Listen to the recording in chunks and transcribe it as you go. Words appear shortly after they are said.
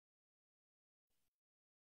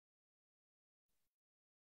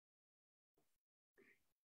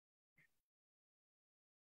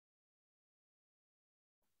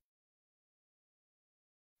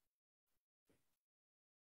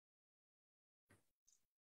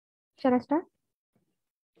Shall I start?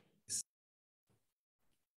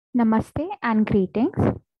 Namaste and greetings.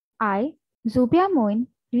 I, Zubia Moin,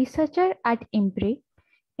 researcher at IMPRI,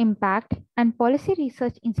 Impact and Policy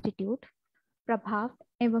Research Institute, Prabhav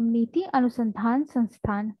एवं नीति अनुसंधान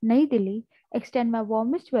संस्थान नई Delhi, extend my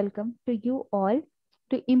warmest welcome to you all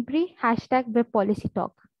to IMPRI #Web Policy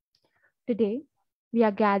Talk. Today, we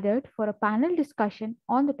are gathered for a panel discussion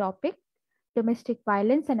on the topic domestic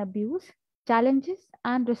violence and abuse, challenges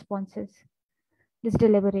and responses. This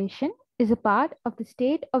deliberation is a part of the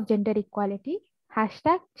State of Gender Equality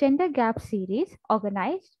 #Gender Gap series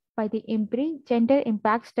organized by the IMPRI Gender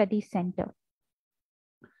Impact Studies Center.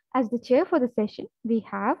 As the chair for the session, we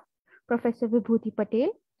have Professor Vibhuti Patel,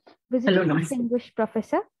 visiting distinguished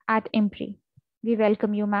professor at IMPRI. We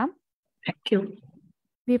welcome you, ma'am. Thank you.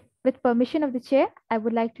 With permission of the chair, I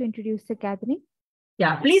would like to introduce the gathering.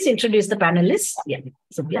 Yeah, please introduce the panelists. Yeah.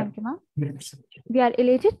 Thank you, ma'am. We are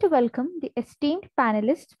elated to welcome the esteemed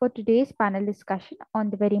panelists for today's panel discussion on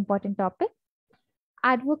the very important topic.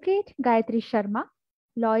 Advocate Gayatri Sharma,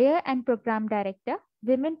 lawyer and program director,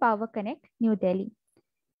 Women Power Connect, New Delhi.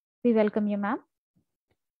 We welcome you, ma'am.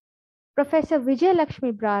 Professor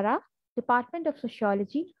Vijaylakshmi Brara, Department of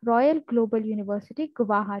Sociology, Royal Global University,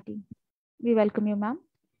 Guwahati. We welcome you, ma'am.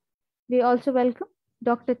 We also welcome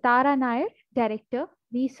Dr. Tara Nair, Director,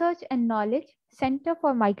 Research and Knowledge, Center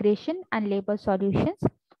for Migration and Labor Solutions,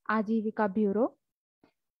 Aajeevika Bureau.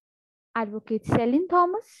 Advocate Celin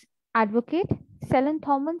Thomas, Advocate Celin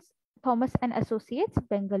Thomas and Associates,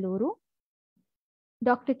 Bengaluru.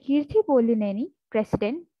 Dr. Kirti Bolineni,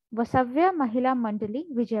 President, Vasavya Mahila Mandali,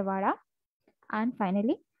 Vijayawada. And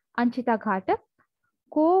finally, Anchita Ghatak,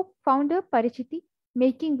 co-founder Parichiti,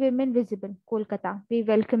 Making Women Visible, Kolkata. We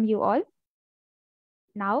welcome you all.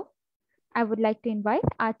 Now, I would like to invite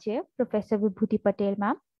our chair, Professor Vibhuti Patel,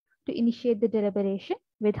 ma'am, to initiate the deliberation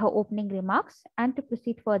with her opening remarks and to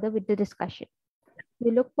proceed further with the discussion.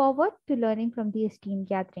 We look forward to learning from the esteemed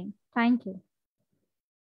gathering. Thank you.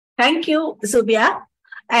 Thank you, Zubia.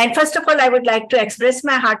 And first of all, I would like to express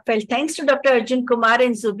my heartfelt thanks to Dr. Arjun Kumar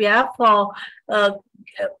and Zubia for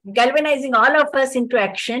galvanizing all of us into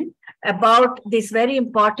action about this very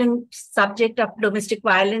important subject of domestic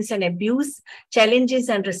violence and abuse, challenges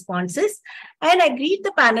and responses. And I greet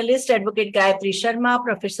the panelists, Advocate Gayatri Sharma,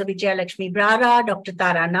 Professor Vijaylakshmi Brara, Dr.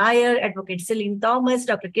 Tara Nair, Advocate Celin Thomas,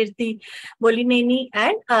 Dr. Kirti Bolineni,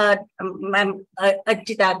 and Ma'am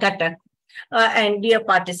Anchita Ghatak. And dear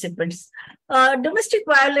participants, domestic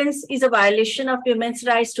violence is a violation of women's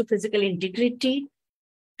rights to physical integrity,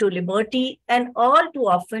 to liberty, and all too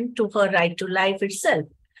often to her right to life itself.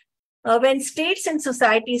 When states and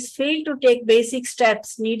societies fail to take basic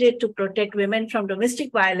steps needed to protect women from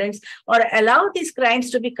domestic violence or allow these crimes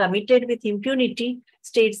to be committed with impunity,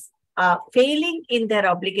 states are failing in their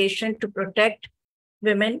obligation to protect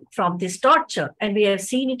women from this torture. And we have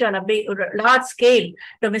seen it on a large scale.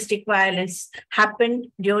 Domestic violence happened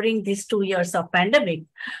during these 2 years of pandemic.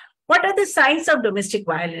 What are the signs of domestic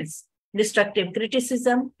violence? Destructive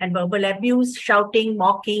criticism and verbal abuse, shouting,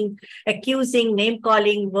 mocking, accusing,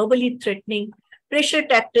 name-calling, verbally threatening, pressure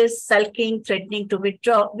tactics, sulking, threatening to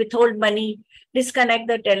withhold money, disconnect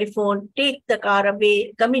the telephone, take the car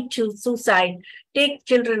away, commit suicide, take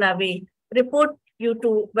children away, report you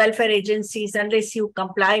to welfare agencies unless you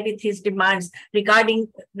comply with his demands regarding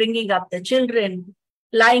bringing up the children,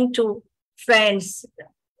 lying to friends,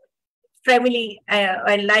 family,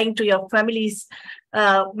 and lying to your family's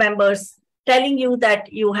members, telling you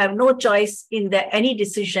that you have no choice in any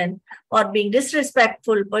decision, or being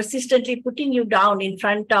disrespectful, persistently putting you down in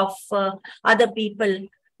front of other people,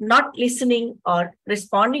 not listening or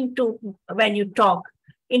responding to when you talk,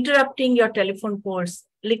 interrupting your telephone calls,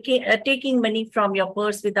 taking money from your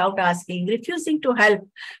purse without asking, refusing to help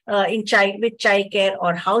with child care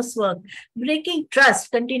or housework, breaking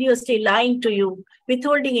trust, continuously lying to you,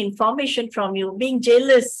 withholding information from you, being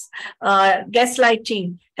jealous,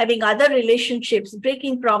 gaslighting, having other relationships,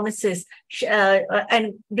 breaking promises,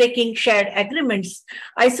 and breaking shared agreements,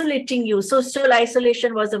 isolating you. Social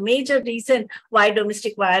isolation was a major reason why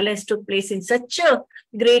domestic violence took place in such a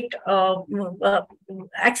great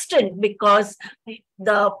extent, because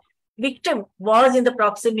the victim was in the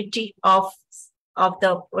proximity of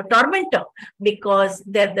the tormentor, because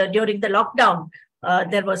during the lockdown,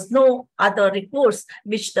 there was no other recourse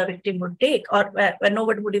which the victim would take, or where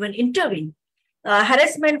nobody would even intervene.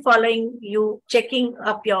 Harassment following you, checking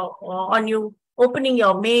up on you, opening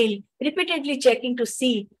your mail, repeatedly checking to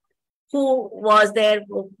see who was there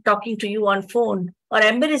talking to you on phone, or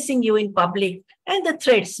embarrassing you in public, and the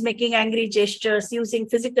threats, making angry gestures, using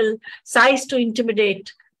physical size to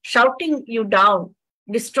intimidate, shouting you down,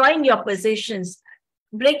 destroying your possessions,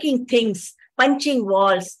 breaking things, punching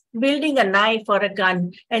walls, wielding a knife or a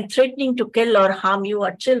gun, and threatening to kill or harm you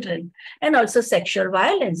or children. And also sexual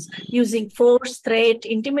violence, using force, threat,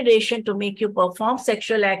 intimidation to make you perform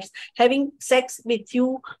sexual acts, having sex with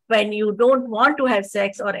you when you don't want to have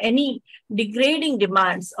sex, or any degrading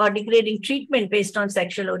demands or degrading treatment based on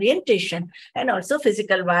sexual orientation. And also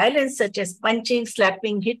physical violence, such as punching,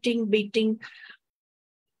 slapping, hitting, beating,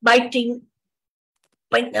 biting,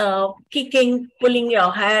 kicking, pulling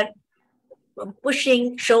your hair,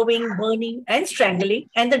 pushing, shoving, burning, and strangling,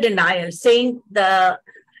 and the denial, saying the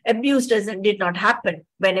abuse did not happen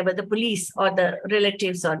whenever the police or the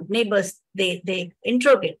relatives or neighbors, they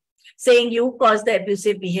interrogate, saying you caused the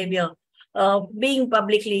abusive behavior, being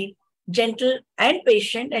publicly gentle and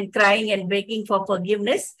patient and crying and begging for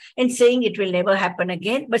forgiveness and saying it will never happen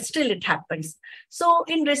again, but still it happens. So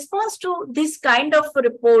in response to this kind of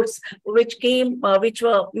reports which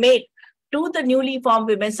were made to the newly formed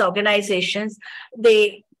women's organizations,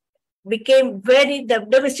 the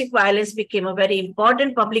domestic violence became a very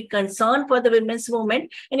important public concern for the women's movement.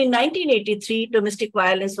 And in 1983, domestic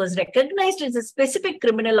violence was recognized as a specific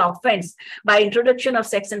criminal offense by introduction of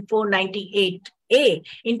Section 498A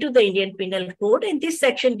into the Indian Penal Code. And this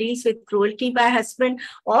section deals with cruelty by husband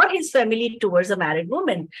or his family towards a married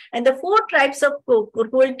woman. And the 4 types of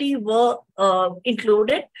cruelty were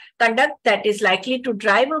included: conduct that is likely to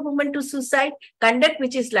drive a woman to suicide, conduct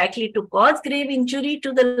which is likely to cause grave injury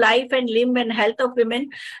to the life and limb and health of women,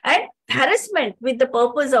 and harassment with the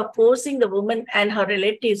purpose of forcing the woman and her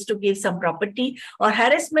relatives to give some property, or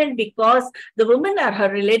harassment because the woman or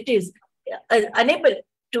her relatives are unable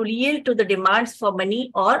to yield to the demands for money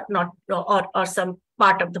or not, or some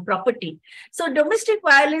part of the property. So domestic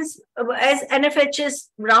violence, as NFHS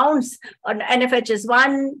rounds on NFHS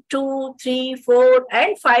 1, 2, 3, 4,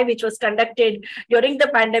 and 5, which was conducted during the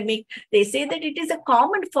pandemic, they say that it is a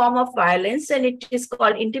common form of violence, and it is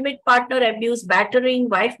called intimate partner abuse, battering,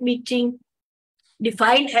 wife beating,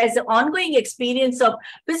 defined as the ongoing experience of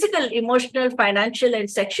physical, emotional, financial,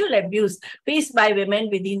 and sexual abuse faced by women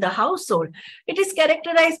within the household. It is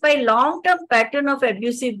characterized by long-term pattern of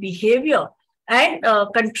abusive behavior and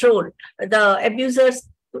control. The abusers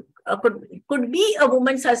could be a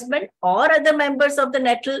woman's husband or other members of the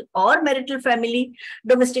natural or marital family.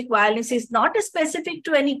 Domestic violence is not specific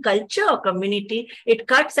to any culture or community. It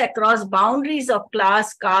cuts across boundaries of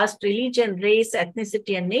class, caste, religion, race,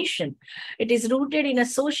 ethnicity, and nation. It is rooted in a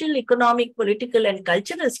social, economic, political, and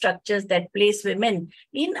cultural structures that place women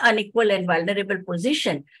in unequal and vulnerable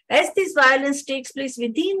position. As this violence takes place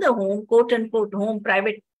within the home, quote unquote, home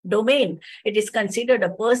private domain, it is considered a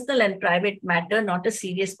personal and private matter, not a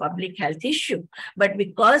serious public health issue. But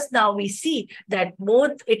because now we see that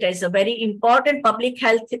both it is a very important public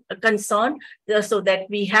health concern, so that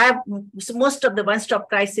we have most of the one-stop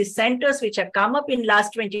crisis centers which have come up in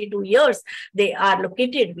last 22 years, they are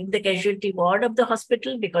located in the casualty ward of the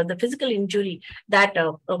hospital, because the physical injury that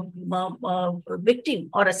a victim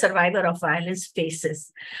or a survivor of violence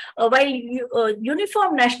faces. While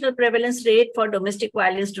uniform national prevalence rate for domestic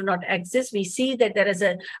violence do not exist, we see that there is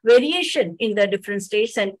a variation in the different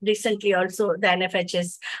states, and recently also the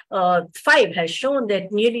NFHS 5 has shown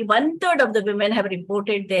that nearly 1/3 of the women have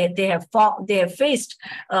reported that they have faced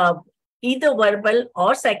either verbal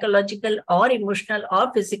or psychological or emotional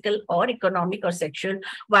or physical or economic or sexual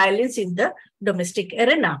violence in the domestic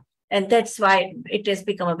arena. And that's why it has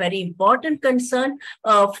become a very important concern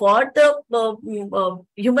for the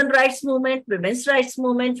human rights movement, women's rights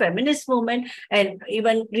movement, feminist movement, and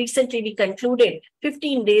even recently we concluded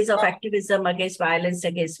 15 days of activism against violence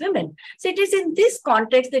against women. So it is in this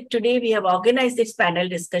context that today we have organized this panel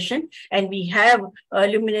discussion, and we have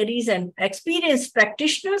luminaries and experienced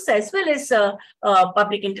practitioners as well as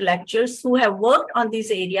public intellectuals who have worked on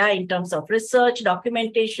this area in terms of research,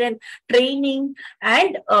 documentation, training,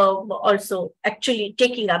 and also actually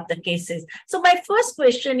taking up the cases. So my first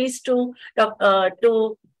question is to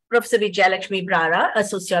Professor Vijaylakshmi Brara, a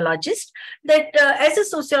sociologist, that as a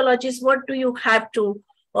sociologist, what do you have to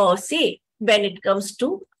say when it comes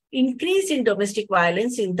to increase in domestic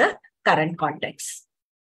violence in the current context?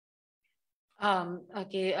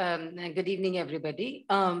 Good evening, everybody.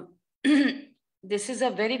 This is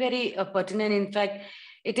a very, very pertinent. In fact,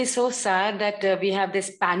 it is so sad that we have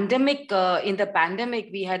this pandemic. In the pandemic,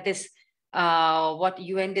 we had this what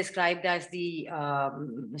UN described as the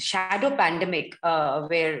shadow pandemic,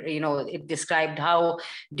 where it described how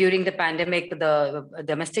during the pandemic the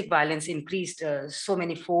domestic violence increased so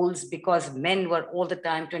many folds because men were all the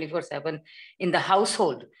time 24/7 in the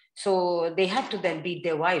household, So they had to then beat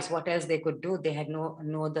their wives. What else they could do? They had no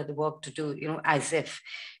other work to do, as if.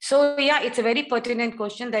 So yeah, it's a very pertinent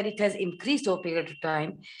question that it has increased over a period of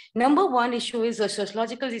time. Number one issue is,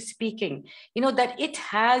 sociologically speaking, that it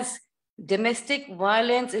has domestic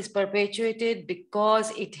violence is perpetuated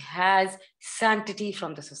because it has sanctity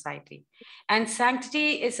from the society. And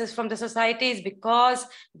sanctity is from the society is because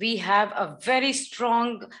we have a very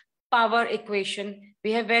strong power equation.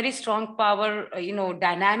 We have very strong power,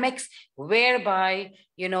 dynamics whereby,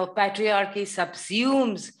 patriarchy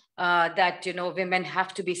subsumes that, women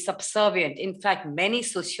have to be subservient. In fact, many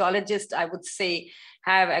sociologists, I would say,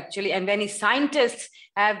 have actually, and many scientists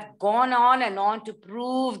have gone on and on to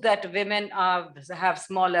prove that women have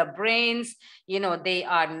smaller brains. They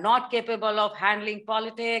are not capable of handling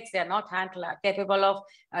politics. They are not capable of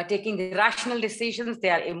taking rational decisions. They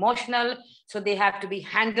are emotional. So they have to be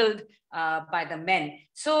handled by the men.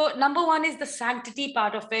 So number one is the sanctity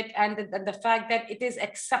part of it, and the fact that it is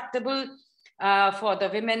acceptable for the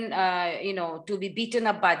women, to be beaten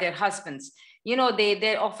up by their husbands.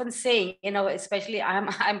 They're often saying, especially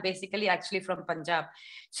I'm basically actually from Punjab.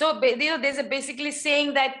 So, there's a basically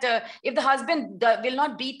saying that if the husband will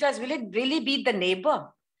not beat us, will it really beat the neighbor?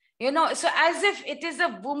 So as if it is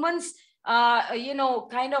a woman's,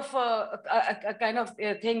 kind of a kind of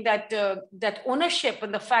thing that ownership,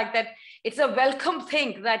 and the fact that it's a welcome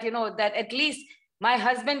thing that, that at least my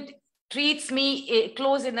husband treats me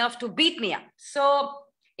close enough to beat me up. So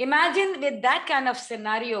imagine with that kind of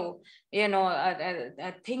scenario,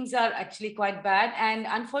 things are actually quite bad. And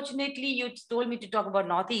unfortunately, you told me to talk about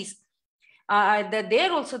Northeast. That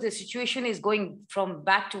there also the situation is going from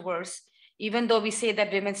bad to worse, even though we say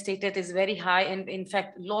that women's status is very high. And in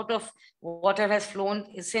fact, a lot of water has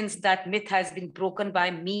flown since that myth has been broken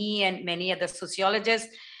by me and many other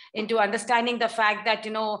sociologists into understanding the fact that,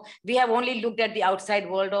 we have only looked at the outside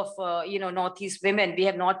world of, Northeast women. We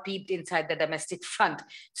have not peeped inside the domestic front.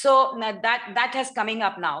 So that is coming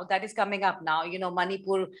up now. That is coming up now.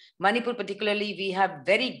 Manipur particularly, we have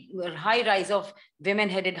very high rise of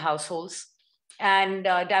women-headed households, and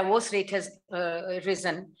divorce rate has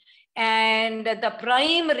risen. And the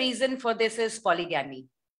prime reason for this is polygamy.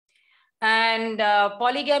 And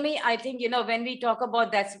polygamy, I think, when we talk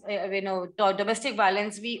about that, domestic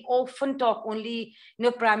violence, we often talk only,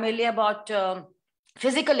 primarily about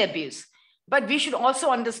physical abuse. But we should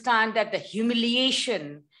also understand that the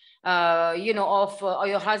humiliation, of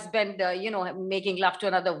your husband, making love to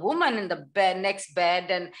another woman in the next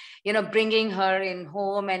bed, and, bringing her in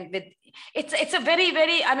home, and with it's a very,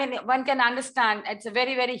 very, I mean, one can understand it's a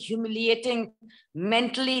very, very humiliating,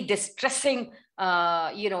 mentally distressing,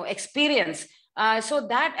 experience. So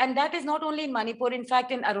that is not only in Manipur. In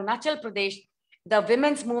fact, in Arunachal Pradesh, the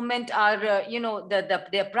women's movement are,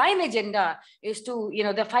 their prime agenda is to,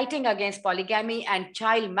 they're fighting against polygamy and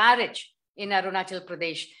child marriage in Arunachal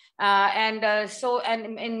Pradesh. And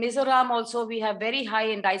in Mizoram also, we have very high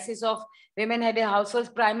indices of women-headed households,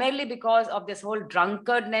 primarily because of this whole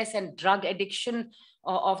drunkardness and drug addiction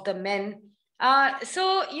of the men.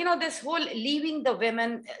 So, this whole leaving the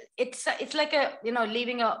women, it's like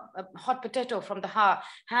leaving a hot potato from the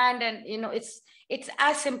hand, and, it's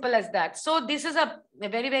as simple as that. So this is a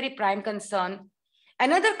very, very prime concern.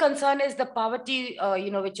 Another concern is the poverty,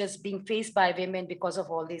 which is being faced by women because of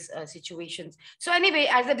all these situations. So anyway,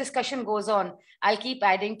 as the discussion goes on, I'll keep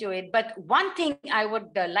adding to it. But one thing I would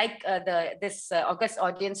like this august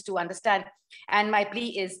audience to understand, and my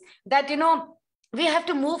plea is that, we have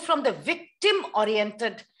to move from the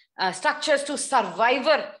victim-oriented structures to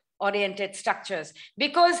survivor-oriented structures,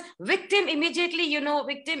 because victim immediately,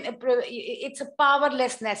 victim, it's a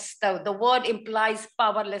powerlessness. The word implies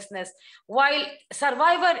powerlessness, while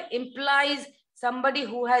survivor implies somebody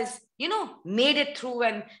who has, made it through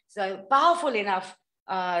and powerful enough,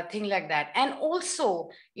 thing like that. And also,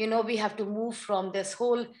 we have to move from this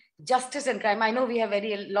whole justice and crime. I know we have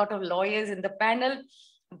a lot of lawyers in the panel,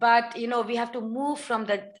 but, we have to move from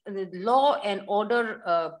the law and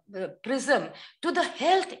order prism to the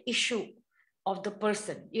health issue of the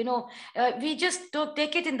person. We just don't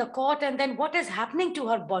take it in the court, and then what is happening to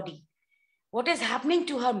her body? What is happening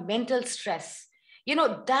to her mental stress?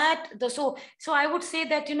 So I would say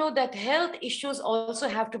that, that health issues also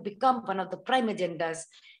have to become one of the prime agendas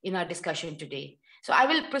in our discussion today. So I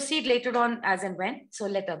will proceed later on as and when. So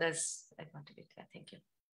let others contribute. Thank you.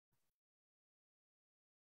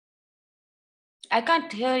 I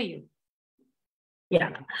can't hear you. Yeah.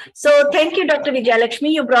 So thank you, Dr.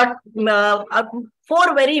 Vijaylakshmi. You brought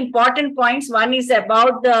four very important points. One is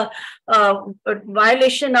about the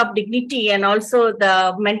violation of dignity and also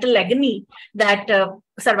the mental agony that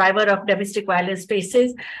survivor of domestic violence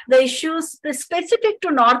faces. The issues specific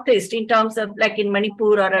to Northeast in terms of like in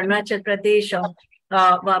Manipur or Arunachal Pradesh or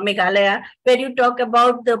Meghalaya, where you talk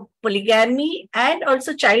about the polygamy and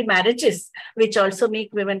also child marriages, which also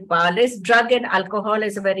make women powerless. Drug and alcohol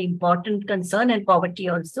is a very important concern, and poverty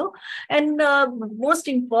also. And most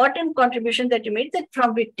important contribution that you made, that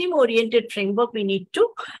from victim-oriented framework, we need to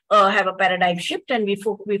have a paradigm shift, and we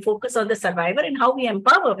focus on the survivor and how we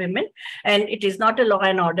empower women. And it is not a law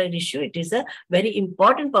and order issue. It is a very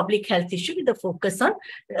important public health issue with a focus on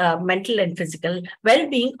mental and physical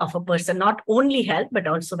well-being of a person, not only health, but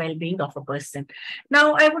also well-being of a person.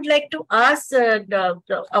 Now, I would like to ask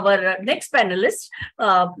our next panelist,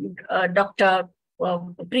 Dr.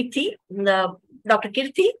 Dr.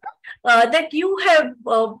 Kirti, that you have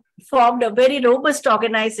formed a very robust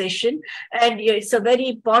organization, and it's a very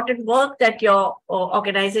important work that your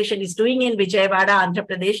organization is doing in Vijayawada, Andhra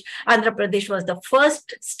Pradesh. Andhra Pradesh was the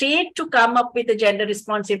first state to come up with a gender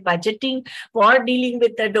responsive budgeting for dealing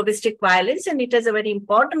with the domestic violence, and it has a very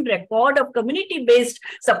important record of community-based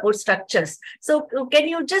support structures. So can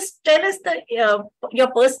you just tell us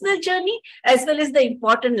your personal journey as well as the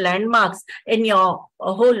important landmarks in your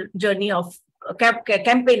whole journey of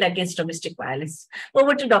campaign against domestic violence?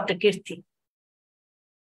 Over to Dr. Kirti.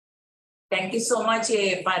 Thank you so much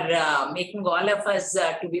for making all of us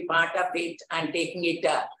to be part of it and taking it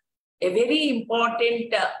a very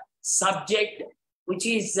important subject, which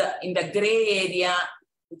is in the gray area,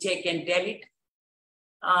 which I can tell it.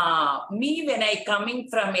 Me, when I coming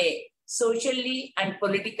from a socially and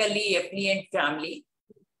politically affluent family,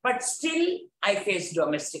 but still I face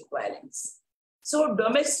domestic violence. So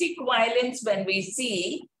domestic violence, when we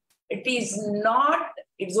see, it's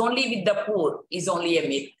only with the poor, is only a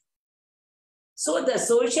myth. So the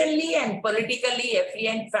socially and politically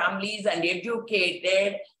affluent families and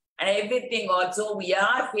educated and everything also, we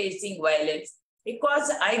are facing violence,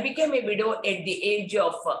 because I became a widow at the age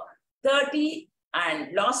of 30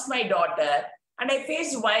 and lost my daughter, and I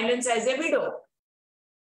faced violence as a widow,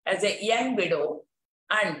 as a young widow.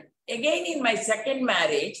 And again in my second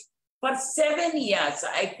marriage, for 7 years,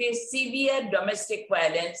 I faced severe domestic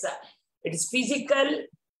violence. It is physical,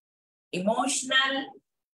 emotional,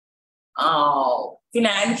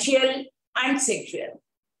 financial, and sexual,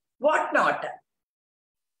 whatnot.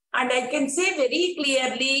 And I can say very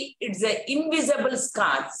clearly, it's an invisible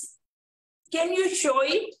scars. Can you show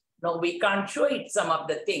it? No, we can't show it, some of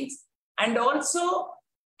the things. And also,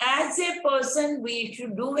 as a person, we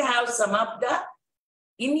do have some of the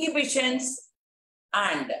inhibitions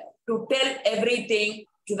and to tell everything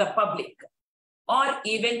to the public or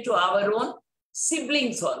even to our own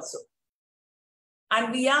siblings also.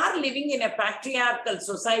 And we are living in a patriarchal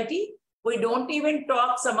society. We don't even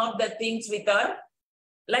talk some of the things with our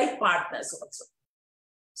life partners also.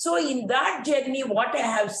 So in that journey, what I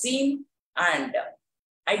have seen, and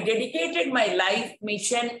I dedicated my life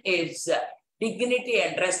mission, is dignity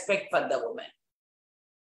and respect for the woman.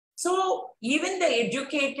 So even the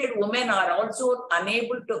educated women are also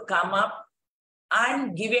unable to come up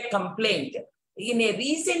and give a complaint. In a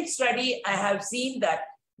recent study, I have seen that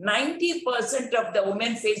 90% of the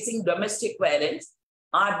women facing domestic violence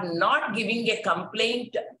are not giving a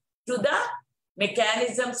complaint to the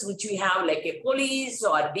mechanisms which we have, like a police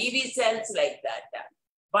or DV cells like that.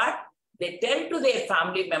 But they tell to their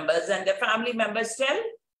family members, and the family members tell,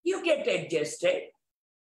 you get adjusted.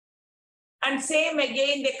 And same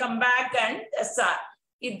again, they come back, and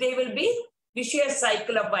if they will be vicious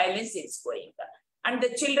cycle of violence is going on. And the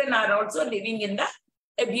children are also living in the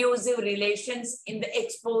abusive relations in the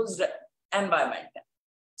exposed environment.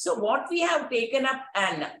 So what we have taken up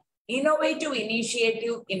an innovative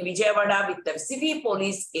initiative in Vijayawada with the civil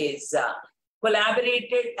police is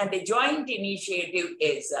collaborated, and the joint initiative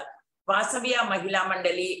is Vasavya Mahila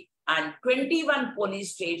Mandali and 21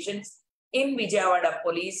 police stations in Vijayawada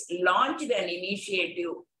Police launched an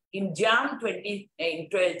initiative in January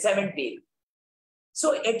 2017.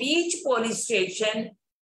 So at each police station,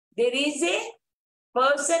 there is a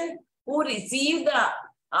person who received the,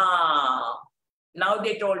 now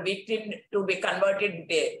they told victim to be converted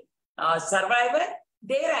to survivor.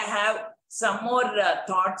 There I have some more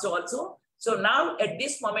thoughts also. So now at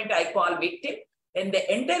this moment I call victim. When they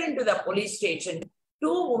enter into the police station,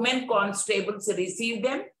 2 women constables receive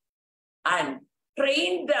them and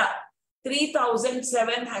trained the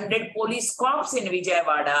 3,700 police cops in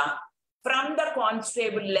Vijayawada from the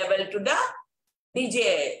constable level to the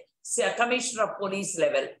commissioner of police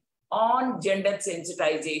level on gender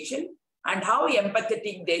sensitization and how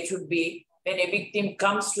empathetic they should be when a victim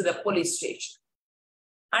comes to the police station.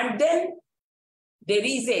 And then there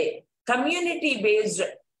is a community-based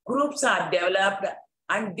groups are developed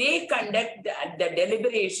and they conduct the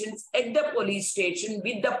deliberations at the police station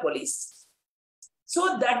with the police.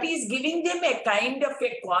 So that is giving them a kind of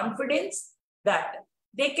a confidence that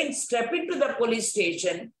they can step into the police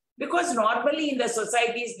station, because normally in the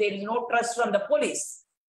societies there is no trust from the police.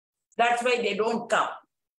 That's why they don't come.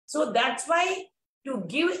 So that's why to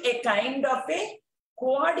give a kind of a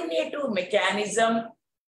coordinative mechanism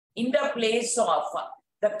in the place of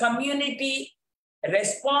the community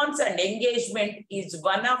response and engagement is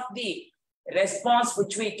one of the response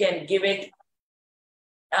which we can give it.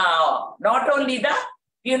 Not only the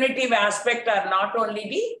punitive aspect or not only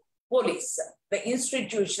the police, the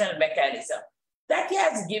institutional mechanism. That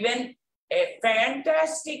has given a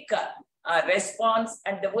fantastic response,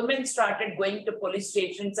 and the women started going to police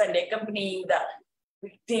stations and accompanying the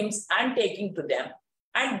victims and taking to them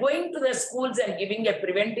and going to the schools and giving a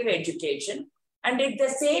preventive education. And at the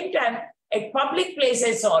same time, at public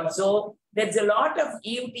places also, there's a lot of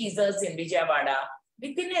eve teasers in Vijayawada.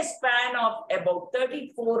 Within a span of about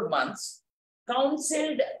 34 months,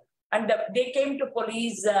 counseled, and they came to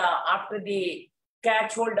police after the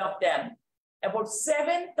catch hold of them. About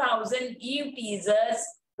 7,000 eve teasers,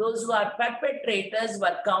 those who are perpetrators,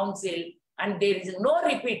 were counseled, and there is no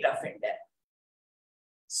repeat offender.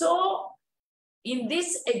 So, in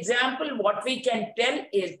this example, what we can tell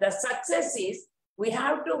is the success is we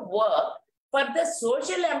have to work for the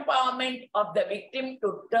social empowerment of the victim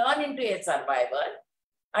to turn into a survivor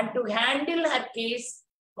and to handle her case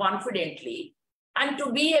confidently and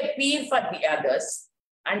to be a peer for the others.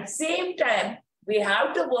 And same time, we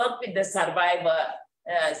have to work with the survivor,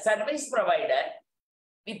 service provider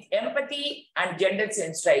with empathy and gender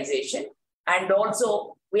sensitization. And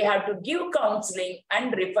also we have to give counseling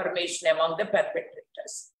and reformation among the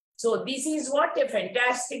perpetrators. So this is what a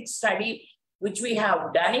fantastic study which we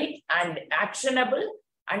have done it and actionable.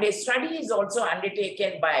 And a study is also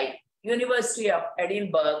undertaken by University of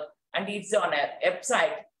Edinburgh, and it's on a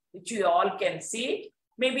website which you all can see it.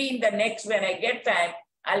 Maybe in the next, when I get time,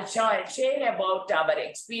 I'll share about our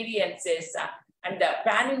experiences and the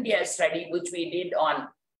Pan-India study which we did on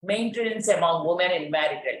maintenance among women in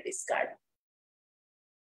marital discard.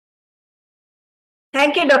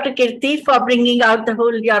 Thank you, Dr. Kirti, for bringing out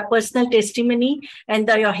your personal testimony and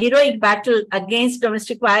your heroic battle against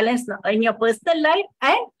domestic violence in your personal life,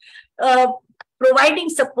 and providing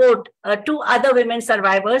support to other women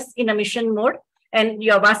survivors in a mission mode. And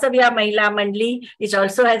your Vasavya Mahila Mandli, which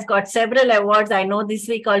also has got several awards. I know this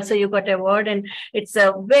week also you got an award, and it's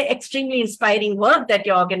a very extremely inspiring work that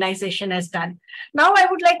your organization has done. Now I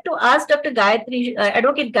would like to ask Dr. Gayatri,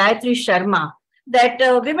 Advocate Gayatri Sharma, that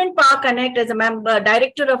Women Power Connect, as a member,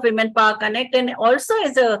 director of Women Power Connect, and also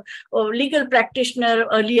as a legal practitioner,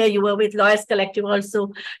 earlier you were with Lawyers Collective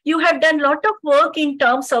also. You have done a lot of work in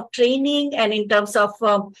terms of training and in terms of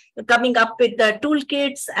coming up with the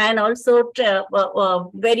toolkits and also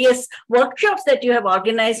various workshops that you have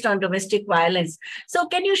organized on domestic violence. So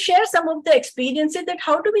can you share some of the experiences that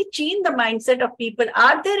how do we change the mindset of people?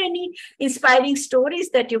 Are there any inspiring stories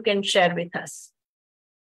that you can share with us?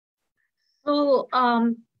 So,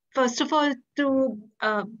 first of all,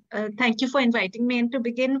 thank you for inviting me. And to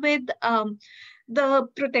begin with, the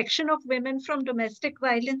Protection of Women from Domestic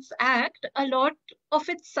Violence Act, a lot of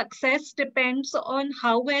its success depends on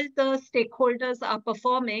how well the stakeholders are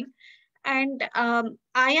performing. And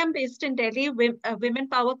I am based in Delhi. Women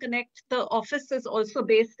Power Connect, the office is also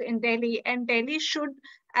based in Delhi. And Delhi should,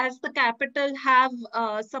 as the capital, have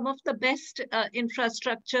some of the best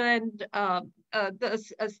infrastructure, and the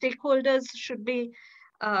stakeholders should be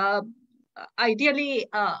ideally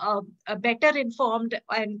better informed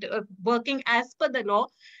and working as per the law.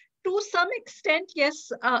 To some extent,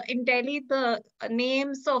 yes, in Delhi, the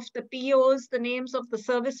names of the POs, the names of the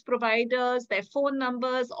service providers, their phone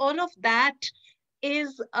numbers, all of that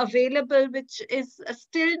is available, which is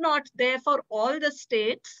still not there for all the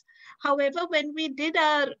states. However, when we did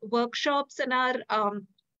our workshops and our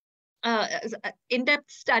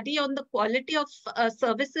in-depth study on the quality of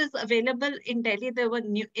services available in Delhi, there were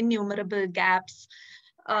innumerable gaps.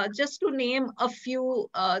 Just to name a few,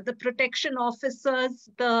 the protection officers,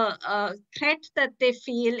 the threat that they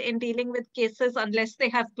feel in dealing with cases unless they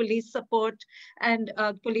have police support, and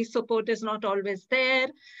police support is not always there.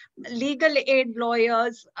 Legal aid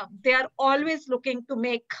lawyers, they are always looking to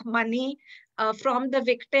make money from the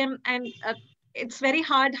victim, and it's very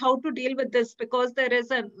hard how to deal with this because there is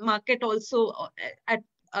a market also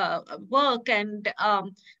work. And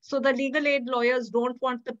so the legal aid lawyers don't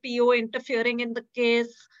want the PO interfering in the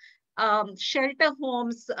case. Shelter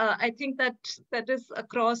homes, I think that is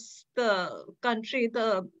across the country,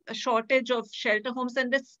 the shortage of shelter homes.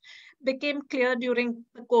 And this became clear during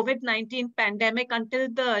the COVID-19 pandemic until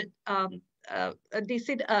the not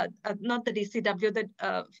the DCW,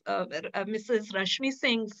 Mrs. Rashmi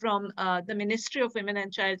Singh from the Ministry of Women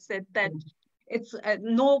and Child said that it's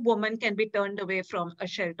no woman can be turned away from a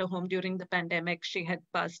shelter home during the pandemic. She had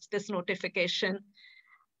passed this notification.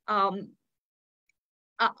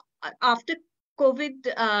 After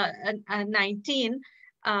COVID-19,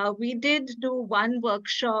 we did do one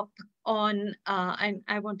workshop on, and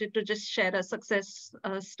I wanted to just share a success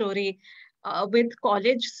story with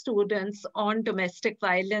college students on domestic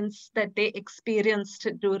violence that they experienced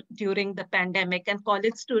during the pandemic. And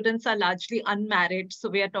college students are largely unmarried. So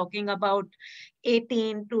we are talking about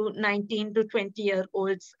 18 to 19 to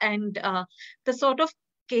 20-year-olds. And the sort of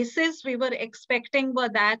cases we were expecting were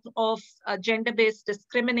that of gender-based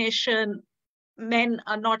discrimination, men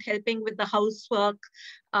are not helping with the housework,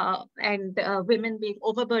 and women being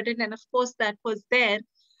overburdened. And of course, that was there.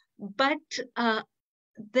 But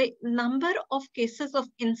the number of cases of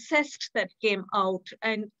incest that came out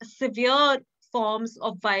and severe forms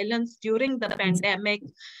of violence during the pandemic,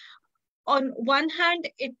 on one hand,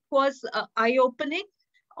 it was eye-opening.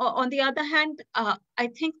 On the other hand, I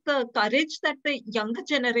think the courage that the younger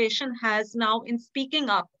generation has now in speaking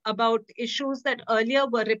up about issues that earlier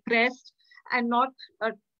were repressed and not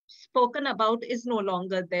spoken about is no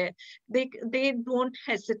longer there. They don't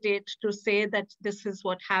hesitate to say that this is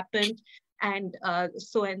what happened and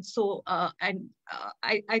so and so. I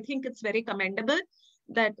think it's very commendable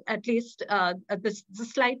that at least the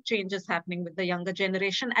slight change is happening with the younger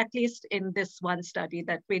generation, at least in this one study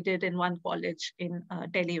that we did in one college in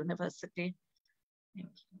Delhi University.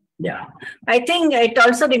 Yeah, I think it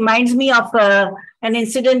also reminds me of an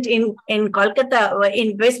incident in Kolkata,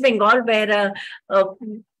 in West Bengal, where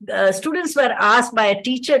students were asked by a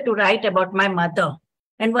teacher to write about my mother.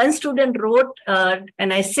 And one student wrote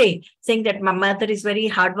an essay saying that my mother is very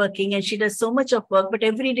hardworking and she does so much of work, but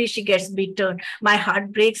every day she gets beaten. My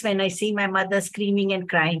heart breaks when I see my mother screaming and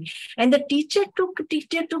crying. And the teacher took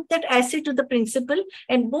that essay to the principal,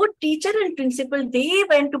 and both teacher and principal, they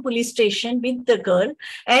went to police station with the girl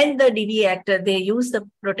and the DV Act. They used the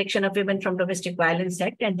Protection of Women from Domestic Violence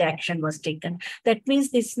Act, and the action was taken. That means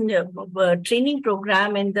this training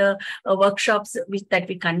program and the workshops that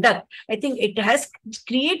we conduct, I think it has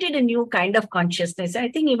created a new kind of consciousness. I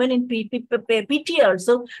think even in PT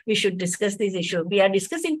also, we should discuss this issue. We are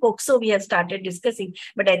discussing POCSO, we have started discussing,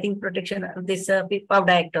 but I think protection of this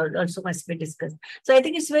Powder Act also must be discussed. So I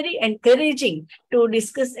think it's very encouraging to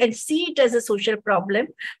discuss and see it as a social problem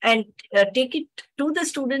and take it to the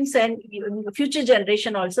students and future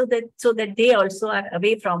generation also, so that they also are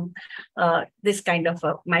away from this kind of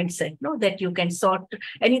a mindset, no? That you can sort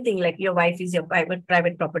anything like your wife is your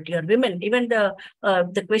private property, or women. Even the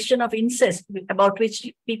question of incest, about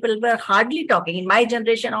which people were hardly talking. In my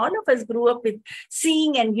generation, all of us grew up with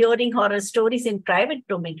seeing and hearing horror stories in private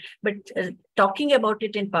domain, but talking about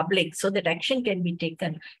it in public so that action can be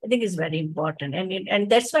taken, I think is very important. And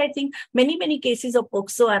that's why I think many cases of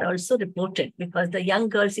POCSO are also reported, because the young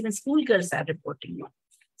girls, even school girls, are reporting it.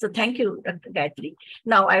 So thank you, Dr. Gayatri.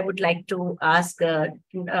 Now I would like to ask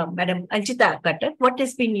Madam Anchita Katak, what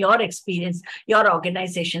has been your experience, your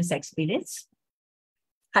organization's experience?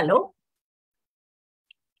 Hello?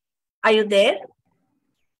 Are you there?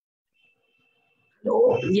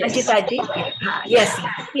 Hello. Yes. Anchita ji? Yes,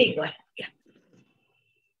 please go ahead. Yeah.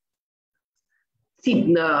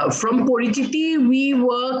 See, from Porichiti, we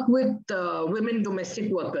work with women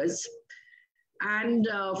domestic workers. And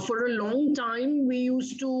for a long time, we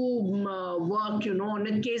used to work, on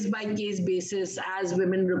a case-by-case basis as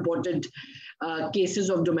women reported cases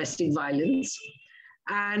of domestic violence.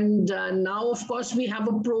 And now, of course, we have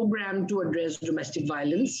a program to address domestic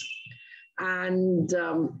violence. And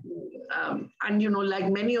like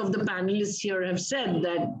many of the panelists here have said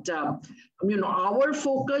that, our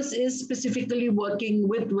focus is specifically working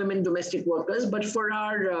with women domestic workers. But for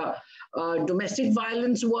our domestic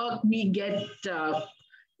violence work, we get,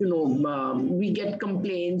 we get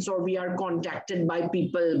complaints, or we are contacted by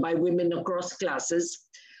people, by women across classes.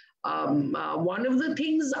 One of the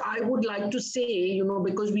things I would like to say,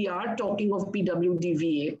 because we are talking of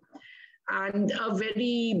PWDVA, and a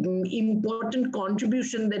very important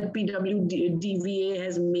contribution that PWDVA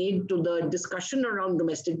has made to the discussion around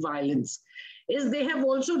domestic violence is they have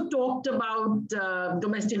also talked about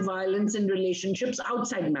domestic violence in relationships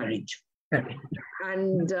outside marriage.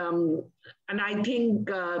 And I think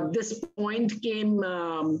this point came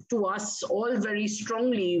to us all very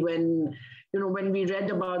strongly when, when we read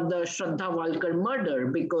about the Shraddha Walkar murder,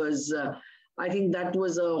 because I think that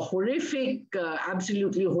was a horrific,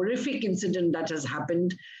 absolutely horrific incident that has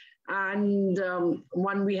happened, and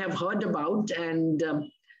one we have heard about, and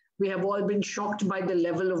we have all been shocked by the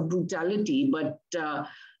level of brutality. But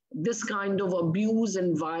this kind of abuse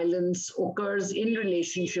and violence occurs in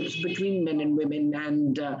relationships between men and women,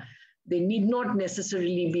 and they need not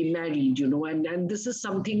necessarily be married, and this is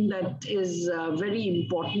something that is very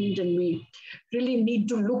important, and we really need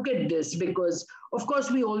to look at this, because of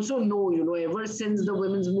course we also know, ever since the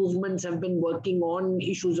women's movements have been working on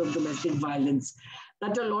issues of domestic violence,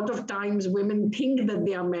 that a lot of times women think that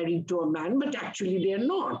they are married to a man, but actually they are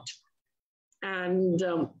not. And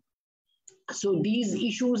so these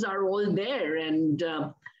issues are all there, and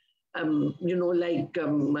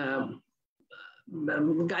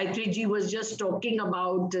Gayatri ji was just talking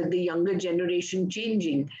about the younger generation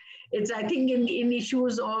changing. It's, I think, in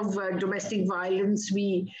issues of domestic violence,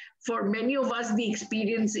 for many of us, the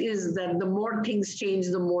experience is that the more things change,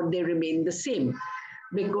 the more they remain the same.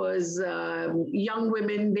 Because young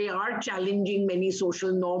women, they are challenging many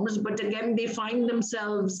social norms, but again, they find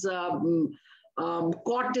themselves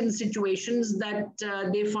caught in situations that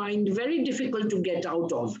they find very difficult to get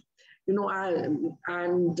out of.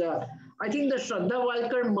 I think the Shraddha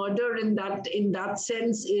Walkar murder in that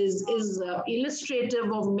sense is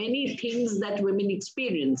illustrative of many things that women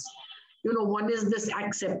experience. One is this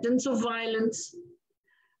acceptance of violence,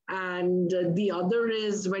 and the other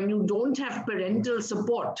is when you don't have parental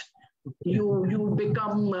support, you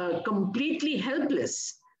become completely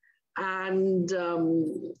helpless. And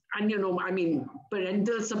I mean,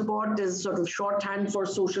 parental support is sort of shorthand for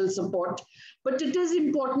social support, but it is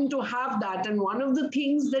important to have that. And one of the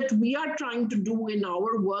things that we are trying to do in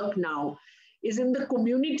our work now is in the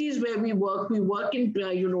communities where we work in,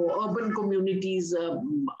 urban communities,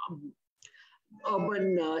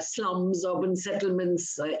 urban slums, urban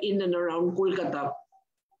settlements in and around Kolkata.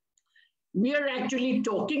 We are actually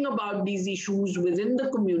talking about these issues within the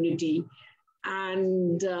community,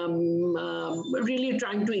 and really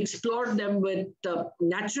trying to explore them with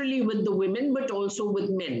naturally with the women, but also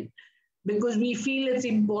with men, because we feel it's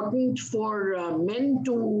important for men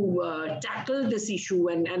to tackle this issue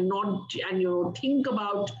and think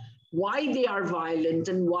about why they are violent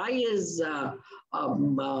and why is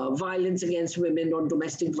violence against women or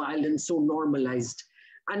domestic violence so normalized.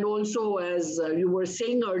 And also, as you were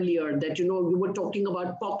saying earlier, that, you were talking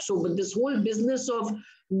about POXO, but this whole business of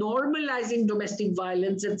normalizing domestic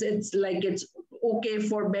violence, it's like it's okay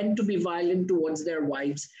for men to be violent towards their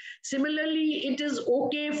wives. Similarly, it is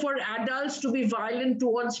okay for adults to be violent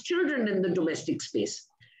towards children in the domestic space.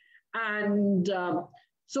 And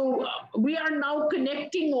so we are now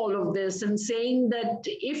connecting all of this and saying that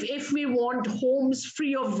if we want homes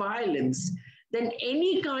free of violence, then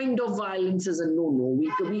any kind of violence is a no-no.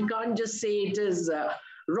 We can't just say it is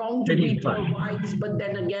wrong to beat your wives, but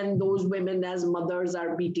then again, those women as mothers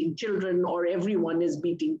are beating children, or everyone is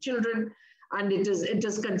beating children, and it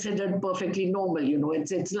is considered perfectly normal.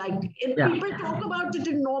 It's like people talk about it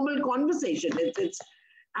in normal conversation.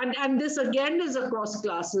 And this again is across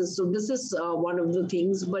classes. So this is one of the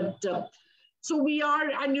things. But so we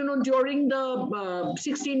are, and during the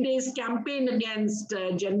 16 days campaign against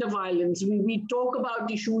gender violence, we talk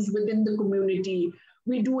about issues within the community.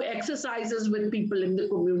 We do exercises with people in the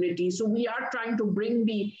community. So we are trying to bring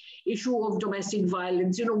the issue of domestic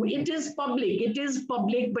violence. It is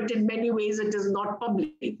public, but in many ways it is not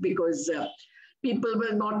public, because people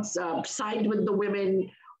will not side with the women,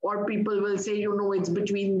 or people will say, it's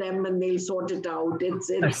between them and they'll sort it out.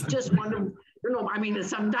 It's just one of,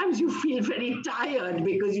 sometimes you feel very tired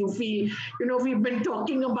because you feel, we've been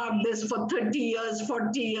talking about this for 30 years,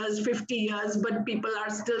 40 years, 50 years, but people are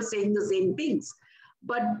still saying the same things.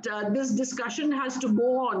 But this discussion has to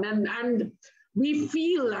go on, and we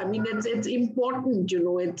feel, it's important,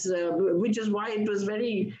 which is why it was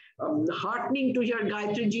very heartening to hear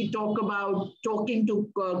Gayatri ji talk about talking to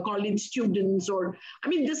college students, or,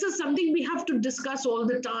 this is something we have to discuss all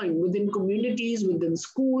the time within communities, within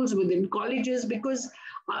schools, within colleges, because,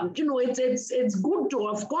 it's good to,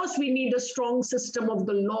 of course, we need a strong system of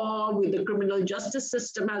the law, with the criminal justice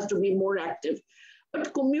system has to be more active.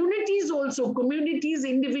 But communities also,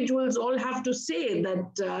 individuals all have to say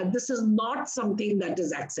that this is not something that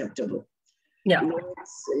is acceptable. Yeah.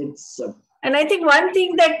 And I think one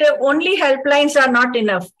thing that only helplines are not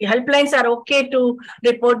enough. Helplines are okay to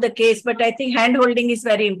report the case, but I think hand-holding is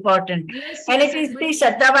very important. Yes, and yes, it is the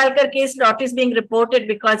Shraddha Walkar case not is being reported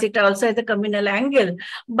because it also has a communal angle.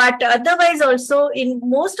 But otherwise also in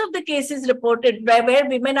most of the cases reported where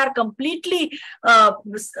women are completely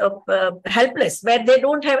helpless, where they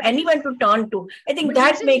don't have anyone to turn to, I think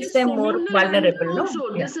that makes them more vulnerable. No?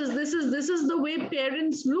 Also, this is the way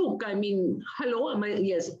parents look. I mean, hello, am I?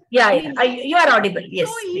 Yes. Yeah, you are audible. Yes.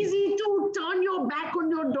 So easy to turn your back on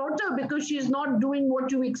your daughter because she's not doing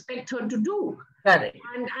what you expect her to do. Correct.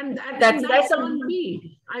 And that can't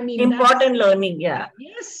be. I mean, important learning. Yeah.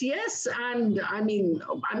 Yes. And I mean,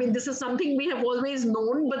 this is something we have always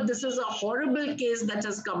known, but this is a horrible case that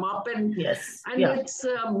has come up, and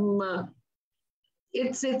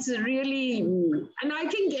it's really, and I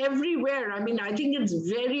think everywhere. I mean, I think it's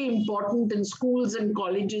very important in schools and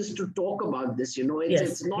colleges to talk about this. You know,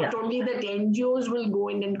 it's not only that NGOs will go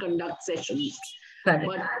in and conduct sessions, but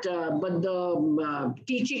the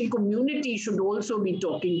teaching community should also be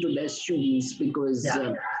talking to their students, because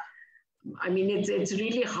I mean, it's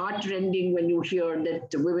really heartrending when you hear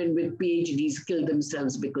that women with PhDs kill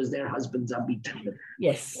themselves because their husbands are beaten them.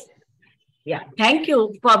 Yes. Yeah, thank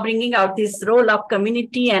you for bringing out this role of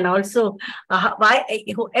community, and also why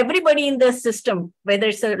everybody in the system, whether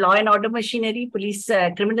it's a law and order machinery, police,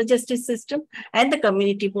 criminal justice system, and the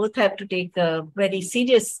community, both have to take a very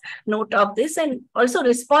serious note of this, and also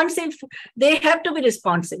responsive. They have to be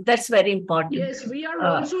responsive. That's very important. Yes, we are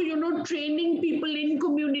also, training people in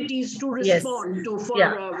communities to respond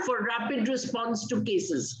for rapid response to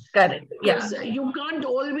cases. Correct. Because you can't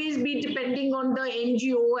always be depending on the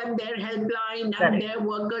NGO and their helpline and their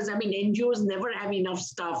workers. I mean, NGOs never have enough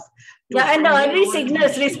staff. And the early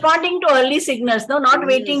signals, responding to early signals, no, not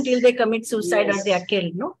waiting till they commit suicide or they are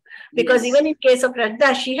killed, no. Because even in case of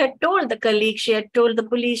Radha, she had told the colleague, she had told the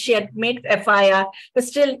police, she had made FIR, but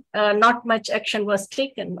still not much action was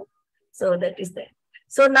taken. No? So that is there.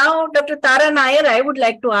 So now, Dr. Tara Nair, I would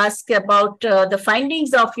like to ask about the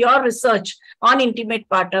findings of your research on intimate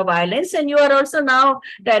partner violence. And you are also now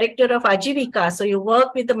director of Aajeevika. So you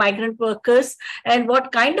work with the migrant workers, and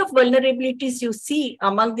what kind of vulnerabilities you see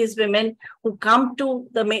among these women who come to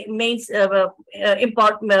the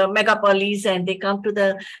megapolis, and they come to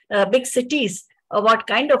the big cities. What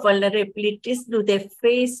kind of vulnerabilities do they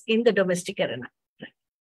face in the domestic arena?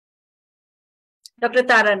 Dr.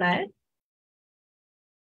 Tara Nair.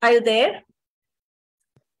 Are you there?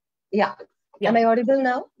 Yeah. Am I audible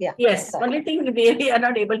now? Yeah. Yes. Sorry. Only thing, we are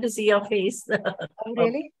not able to see your face. Oh,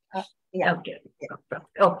 really? Yeah. Okay.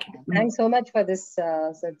 Okay. Thanks so much for this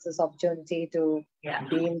opportunity to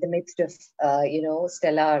be in the midst of,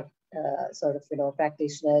 stellar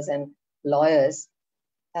practitioners and lawyers.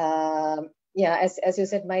 As you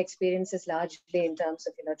said, my experience is largely in terms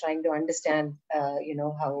of, trying to understand,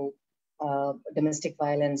 how domestic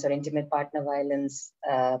violence or intimate partner violence,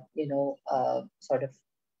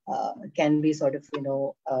 can be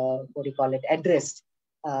addressed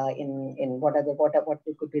in what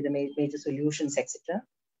could be the major solutions, etc.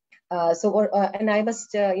 And I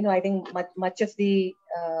must, I think much of the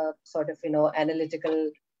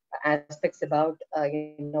analytical aspects about,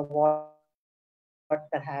 what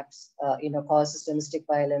perhaps, causes domestic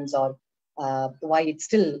violence or why it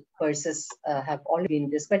still persists have already been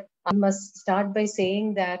this. But I must start by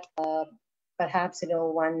saying that perhaps,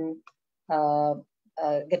 one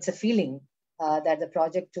gets a feeling that the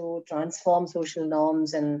project to transform social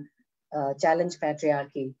norms and challenge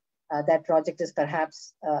patriarchy, that project is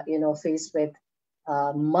perhaps, faced with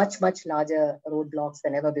much larger roadblocks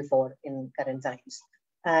than ever before in current times.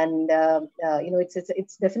 And,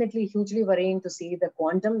 it's definitely hugely worrying to see the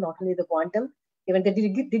quantum, not only the quantum, even the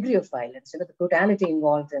degree of violence, the brutality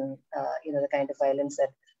involved in, the kind of violence that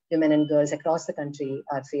women and girls across the country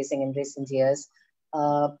are facing in recent years.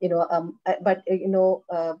 But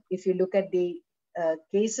if you look at the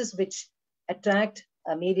cases which attract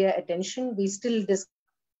media attention, we still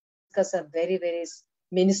discuss a very, very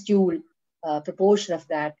minuscule proportion of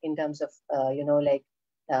that in terms of,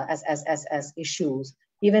 as issues.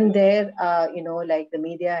 Even there, the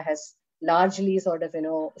media has largely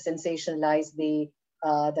sensationalized the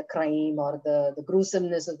crime or the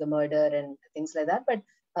gruesomeness of the murder and things like that. But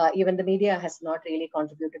even the media has not really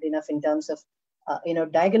contributed enough in terms of,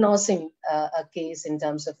 diagnosing a case in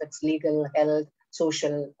terms of its legal, health,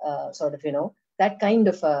 social, that kind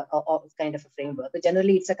of a framework. But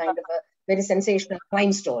generally, it's a kind of a very sensational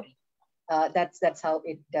crime story. That's how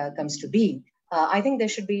it comes to be. I think there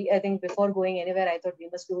should be, I think before going anywhere, I thought we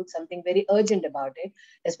must do something very urgent about it,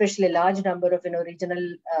 especially a large number of,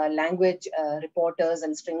 regional language reporters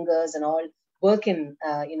and stringers and all work in,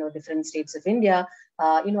 different states of India.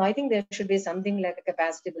 I think there should be something like a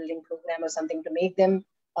capacity building program or something to make them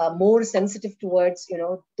more sensitive towards,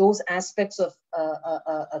 those aspects of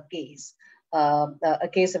a case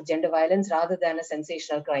of gender violence rather than a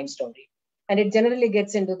sensational crime story. And it generally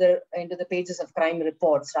gets into the pages of crime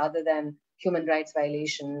reports rather than human rights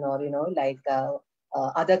violation or,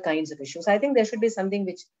 other kinds of issues. I think there should be something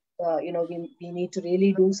which, we need to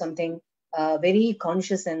really do something very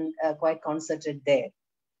conscious and quite concerted there.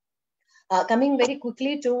 Coming very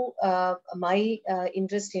quickly to my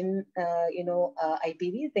interest in,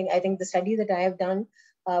 IPV, I think the study that I have done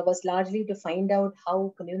was largely to find out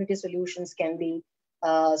how community solutions can be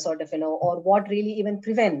or what really even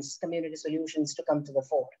prevents community solutions to come to the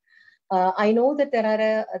fore. I know that there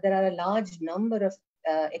are a large number of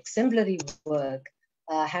exemplary work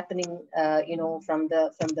happening, from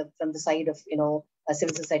the side of,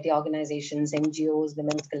 civil society organizations, NGOs,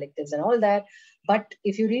 women's collectives, and all that. But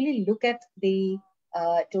if you really look at the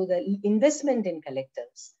investment in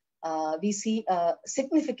collectives, we see a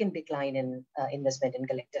significant decline in investment in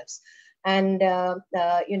collectives. And, there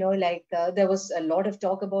was a lot of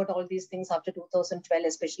talk about all these things after 2012,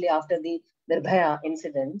 especially after the Nirbhaya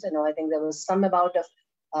incident. I think there was some amount of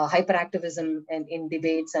hyperactivism in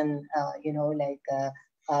debates and,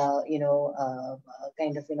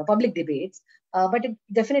 public debates. But it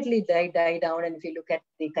definitely died down. And if you look at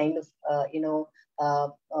the kind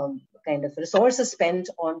of resources spent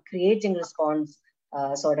on creating response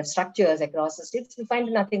structures across the states, we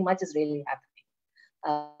find nothing much is really happening.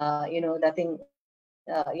 Nothing,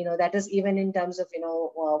 that is even in terms of,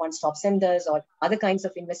 one-stop centers or other kinds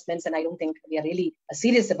of investments. And I don't think we are really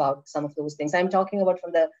serious about some of those things. I'm talking about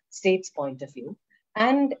from the state's point of view.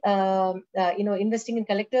 And, investing in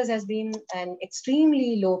collectors has been an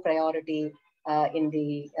extremely low priority in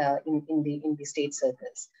the state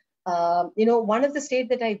circles. One of the states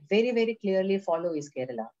that I very, very clearly follow is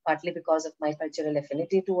Kerala, partly because of my cultural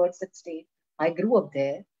affinity towards that state. I grew up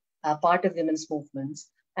there, part of women's movements.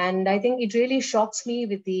 And I think it really shocks me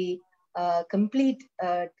with the complete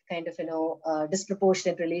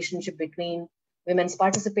disproportionate relationship between women's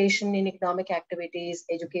participation in economic activities,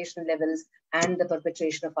 education levels, and the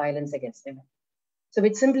perpetration of violence against women. So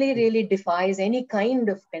it simply really defies any kind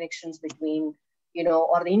of connections between,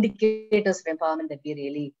 or the indicators of empowerment that we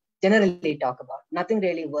really generally talk about. Nothing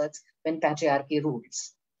really works when patriarchy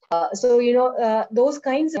rules. Those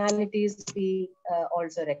kinds of realities we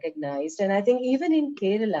also recognized. And I think even in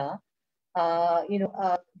Kerala,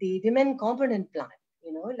 the women component plan,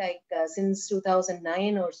 since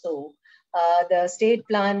 2009 or so, the state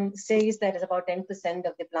plan says that about 10%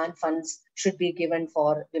 of the plan funds should be given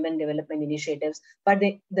for women development initiatives. But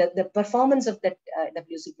the performance of that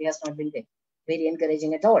WCP has not been very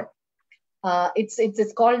encouraging at all.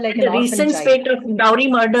 It's called like the recent spate of dowry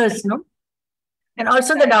murders, no? And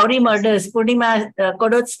also the dowry murders, Purnima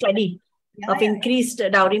Kodot's study of increased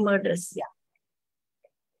dowry murders. Yeah.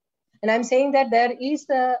 And I'm saying that there is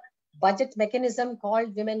a budget mechanism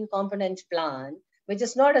called Women Component Plan, which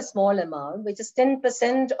is not a small amount, which is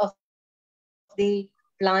 10% of the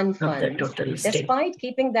plan fund. Despite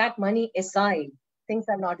keeping that money aside, things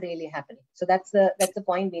are not really happening. So that's the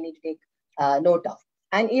point we need to take note of.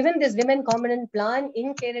 And even this Women Component Plan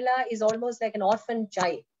in Kerala is almost like an orphan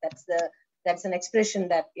child. That's an expression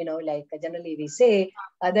that, generally we say,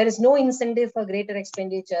 there is no incentive for greater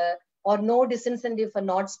expenditure or no disincentive for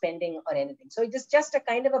not spending or anything. So it is just a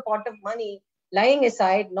kind of a pot of money lying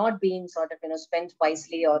aside, not being spent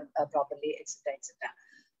wisely or properly, etc., etc.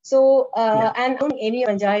 So, and any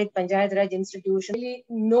Panchayat Raj institution really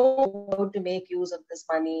know how to make use of this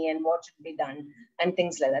money and what should be done and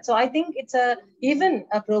things like that. So I think it's even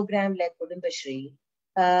a program like Kudumbashri,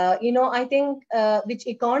 I think which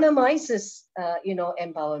economizes,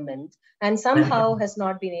 empowerment and somehow has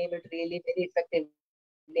not been able to really very effectively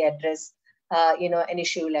address, an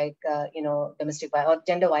issue like, domestic violence or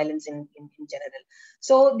gender violence in general.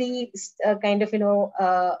 So the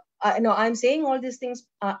I'm saying all these things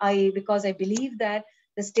because I believe that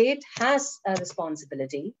the state has a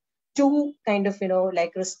responsibility to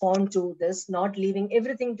respond to this, not leaving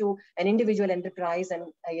everything to an individual enterprise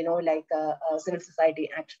and, civil society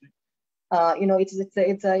action.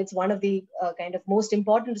 It's one of the most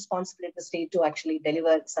important responsibility of the state to actually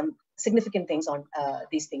deliver some significant things on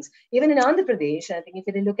these things. Even in Andhra Pradesh, I think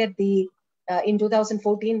if you look at in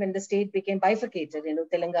 2014, when the state became bifurcated,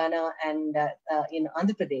 Telangana and in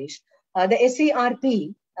Andhra Pradesh, the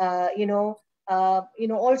SCRP,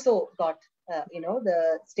 also got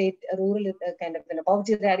the state rural kind of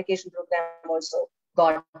poverty eradication program also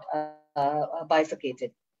got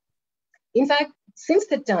bifurcated. In fact, since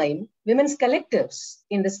the time, women's collectives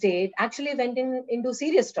in the state actually went into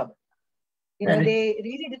serious trouble. They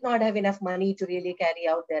really did not have enough money to really carry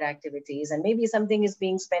out their activities, and maybe something is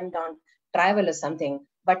being spent on travel or something,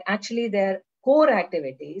 but actually their core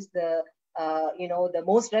activities, the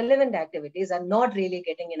most relevant activities, are not really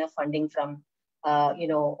getting enough funding from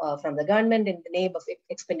the government in the name of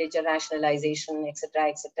expenditure rationalization, etc.,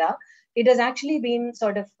 etc. It has actually been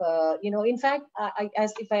sort of, in fact,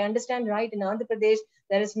 as if I understand right, in Andhra Pradesh,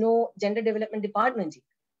 there is no gender development department.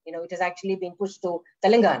 It has actually been pushed to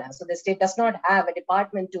Telangana. So the state does not have a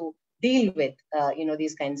department to deal with,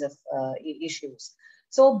 these kinds of issues.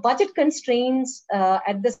 So budget constraints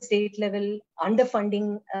at the state level,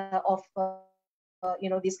 underfunding of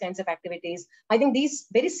these kinds of activities, I think these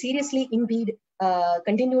very seriously impede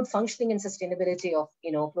continued functioning and sustainability of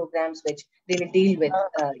programs which really deal with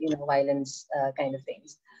violence kind of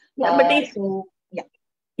things.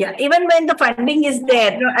 Yeah, even when the funding is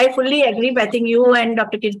there, I fully agree. I think you and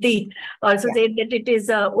Dr. Kirti also said that it is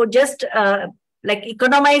just like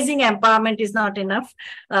economizing empowerment is not enough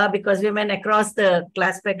because women across the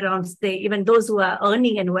class backgrounds, even those who are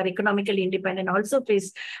earning and who are economically independent also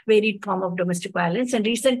face varied form of domestic violence. And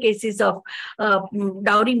recent cases of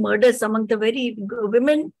dowry murders among the very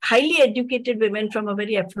women, highly educated women from a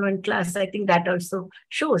very affluent class, I think that also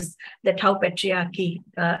shows that how patriarchy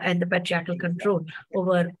and the patriarchal control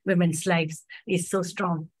over women's lives is so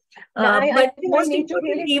strong. But most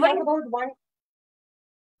importantly, even about one.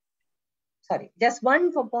 Sorry, just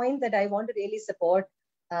one point that I want to really support,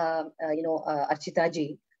 Anchita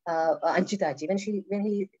ji, when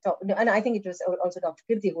he talked, and I think it was also Dr.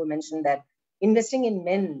 Kirti who mentioned that investing in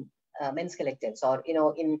men's collectives, or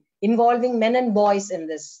in involving men and boys in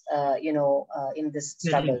this, in this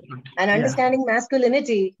struggle, and understanding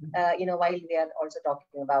masculinity, while we are also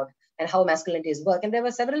talking about and how masculinities work. And there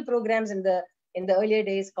were several programs in the earlier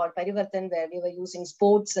days called Parivartan, where we were using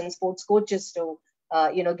sports and sports coaches to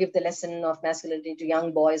give the lesson of masculinity to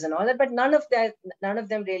young boys and all that, but none of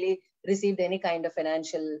them really received any kind of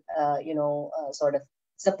financial, sort of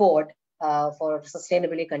support for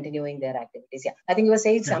sustainably continuing their activities. Yeah, I think you were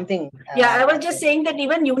saying something. I was just saying that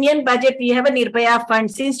even union budget, we have a Nirbhaya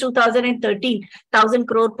fund since 2013, 1,000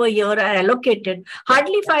 crore per year are allocated.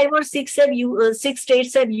 Hardly 5 or 6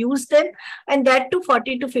 states have used them, and that to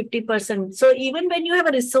 40 to 50%. So even when you have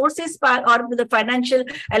a resources or the financial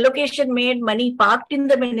allocation made, money parked in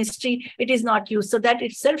the ministry, it is not used. So that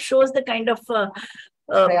itself shows the kind of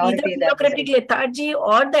either bureaucratic lethargy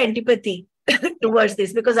or the antipathy towards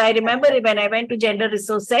this, because I remember when I went to Gender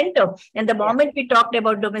Resource Center, and the moment we talked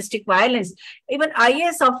about domestic violence, even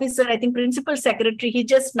IAS officer, I think principal secretary, he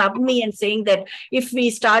just snubbed me and saying that if we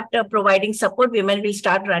start providing support, women will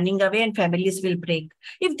start running away and families will break.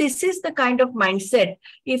 If this is the kind of mindset,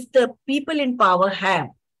 if the people in power have,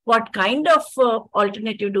 what kind of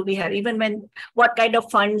alternative do we have? Even when, what kind of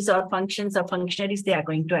funds or functions or functionaries they are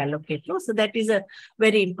going to allocate? No? So that is a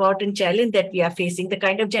very important challenge that we are facing. The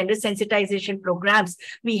kind of gender sensitization programs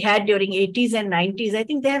we had during 80s and 90s, I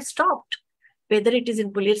think they have stopped. Whether it is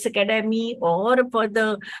in police academy or for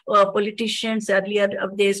the politicians, earlier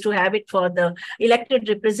they used to have it for the elected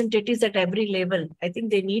representatives at every level. I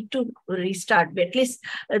think they need to restart, but at least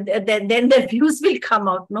then their views will come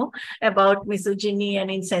out, about misogyny and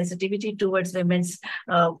insensitivity towards women's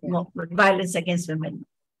violence against women.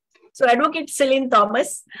 So Advocate Celin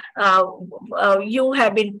Thomas, you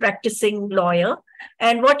have been practicing lawyer,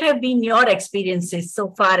 and what have been your experiences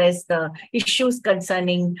so far as the issues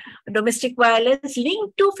concerning domestic violence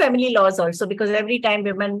linked to family laws also? Because every time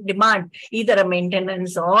women demand either a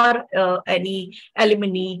maintenance or any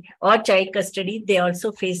alimony or child custody, they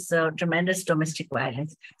also face tremendous domestic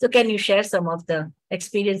violence. So can you share some of the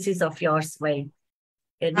experiences of yours while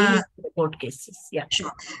dealing with court cases? Yeah,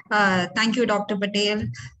 sure. Thank you, Dr. Patel,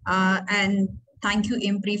 and thank you,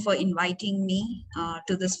 IMPRI, for inviting me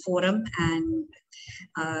to this forum, and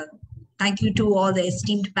thank you to all the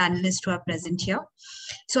esteemed panelists who are present here.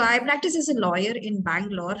 So I practice as a lawyer in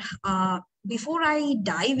Bangalore. Before I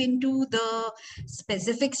dive into the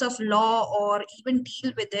specifics of law or even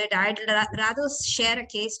deal with it, I'd rather share a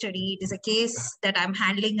case study. It is a case that I'm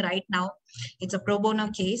handling right now. It's a pro bono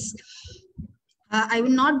case. I will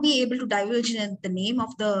not be able to divulge the name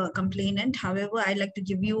of the complainant. However, I'd like to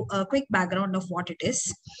give you a quick background of what it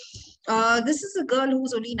is. This is a girl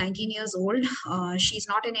who's only 19 years old. She's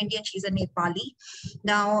not an Indian, she's a Nepali.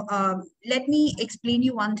 Now, let me explain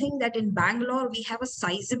you one thing, that in Bangalore, we have a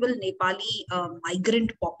sizable Nepali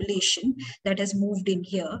migrant population that has moved in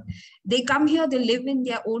here. They come here, they live in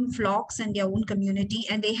their own flocks and their own community,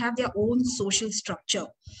 and they have their own social structure.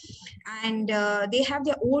 And they have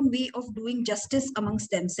their own way of doing justice amongst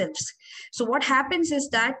themselves. So what happens is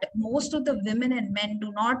that most of the women and men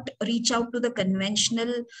do not reach out to the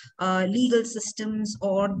conventional legal systems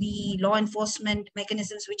or the law enforcement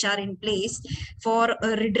mechanisms which are in place for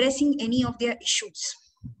redressing any of their issues.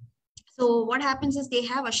 So what happens is they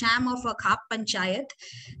have a sham of a khap panchayat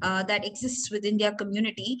that exists within their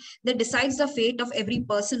community that decides the fate of every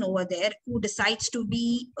person over there who decides to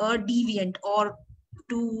be a deviant, or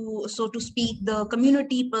so to speak, the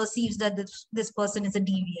community perceives that this person is a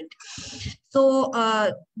deviant. So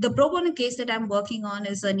the pro bono case that I'm working on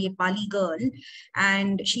is a Nepali girl,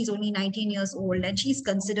 and she's only 19 years old, and she's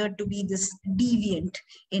considered to be this deviant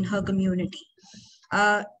in her community.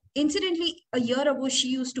 Incidentally, a year ago, she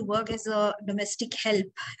used to work as a domestic help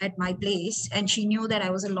at my place, and she knew that I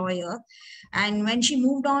was a lawyer. And when she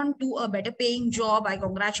moved on to a better paying job, I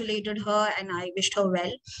congratulated her and I wished her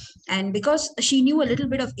well. And because she knew a little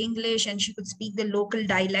bit of English and she could speak the local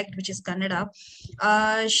dialect, which is Kannada,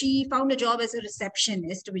 she found a job as a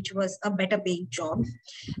receptionist, which was a better paying job.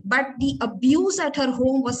 But the abuse at her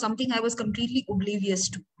home was something I was completely oblivious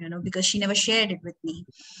to, because she never shared it with me.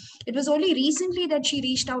 It was only recently that she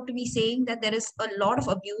reached out to me saying that there is a lot of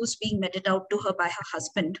abuse being meted out to her by her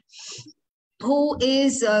husband, who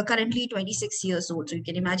is currently 26 years old. So you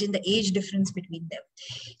can imagine the age difference between them.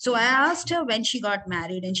 So I asked her when she got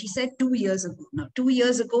married, and she said 2 years ago. Now, 2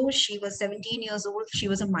 years ago, she was 17 years old. She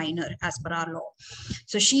was a minor as per our law.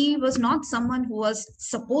 So she was not someone who was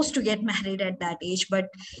supposed to get married at that age, but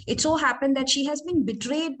it so happened that she has been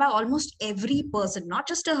betrayed by almost every person, not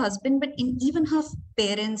just her husband, but even her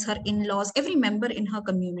parents, her in-laws, every member in her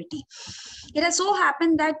community. It has so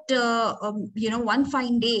happened that, one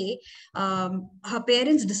fine day, her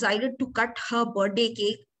parents decided to cut her birthday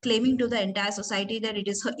cake, claiming to the entire society that it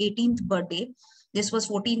is her 18th birthday. This was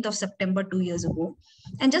 14th of September 2 years ago.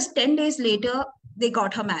 And just 10 days later, they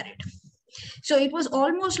got her married. So it was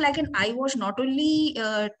almost like an eyewash, not only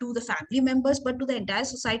to the family members, but to the entire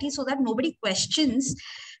society, so that nobody questions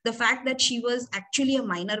the fact that she was actually a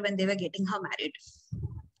minor when they were getting her married.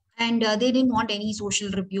 And they didn't want any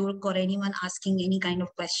social rebuke or anyone asking any kind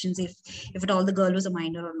of questions if at all the girl was a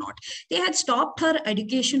minor or not. They had stopped her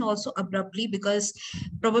education also abruptly, because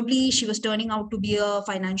probably she was turning out to be a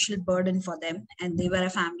financial burden for them. And they were a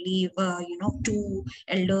family, 2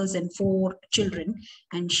 elders and 4 children.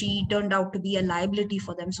 And she turned out to be a liability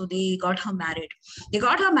for them. So they got her married. They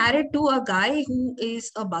got her married to a guy who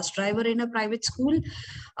is a bus driver in a private school.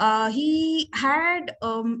 He had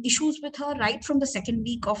issues with her right from the second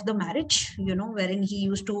week of the marriage, wherein he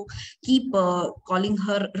used to keep calling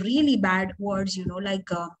her really bad words, like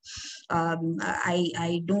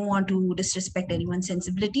I don't want to disrespect anyone's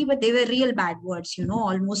sensibility, but they were real bad words,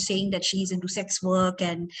 almost saying that she's into sex work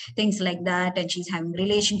and things like that, and she's having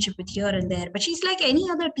relationship with here and there. But she's like any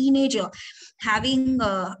other teenager, having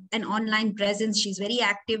an online presence. She's very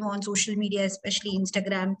active on social media, especially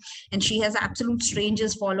Instagram, and she has absolute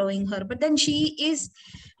strangers following her. But then she is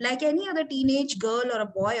like any other teenage girl or a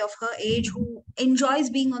boy of her age who enjoys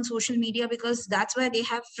being on social media, because that's where they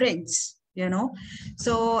have friends,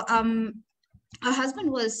 So her husband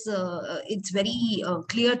was, it's very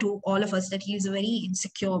clear to all of us that he is a very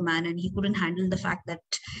insecure man, and he couldn't handle the fact that,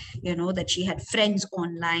 that she had friends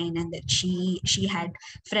online and that she had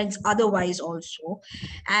friends otherwise also.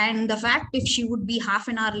 And the fact if she would be half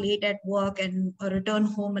an hour late at work and return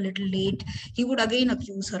home a little late, he would again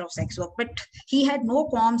accuse her of sex work. But he had no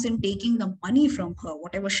qualms in taking the money from her,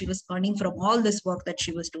 whatever she was earning from all this work that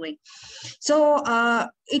she was doing. So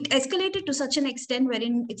it escalated to such an extent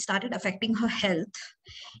wherein it started affecting her health.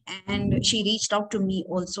 And she reached out to me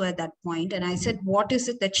also at that point, and I said, what is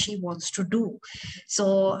it that she wants to do?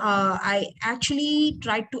 So I actually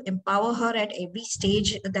tried to empower her at every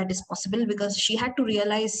stage that is possible, because she had to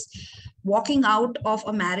realize walking out of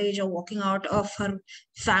a marriage or walking out of her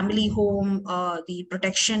family home, the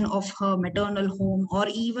protection of her maternal home, or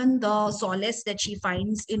even the solace that she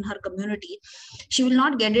finds in her community, she will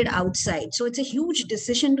not get it outside. So it's a huge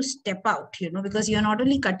decision to step out, because you're not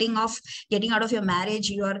only getting out of your marriage,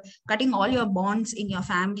 you are cutting all your bonds in your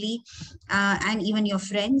family, and even your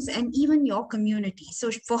friends, and even your community.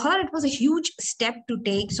 So for her, it was a huge step to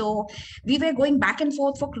take. So we were going back and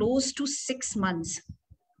forth for close to 6 months.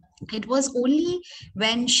 It was only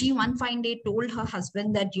when she one fine day told her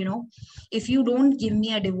husband that, you know, if you don't give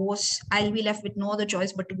me a divorce, I'll be left with no other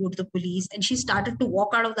choice but to go to the police. And she started to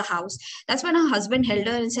walk out of the house. That's when her husband held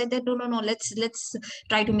her and said that, no, let's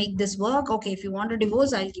try to make this work. Okay, if you want a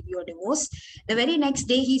divorce, I'll give you a divorce. The very next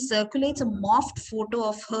day, he circulates a morphed photo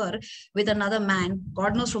of her with another man.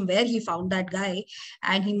 God knows from where he found that guy.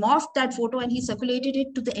 And he morphed that photo and he circulated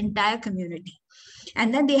it to the entire community.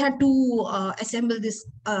 And then they had to assemble this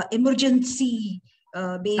emergency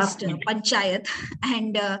based panchayat,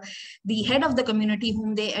 and the head of the community,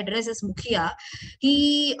 whom they address as Mukhiya,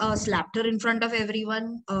 he slapped her in front of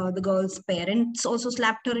everyone. The girl's parents also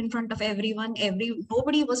slapped her in front of everyone.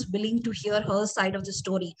 Nobody was willing to hear her side of the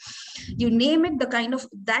story. You name it,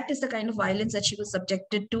 that is the kind of violence that she was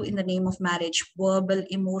subjected to in the name of marriage: verbal,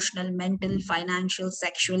 emotional, mental, financial,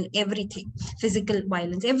 sexual, everything, physical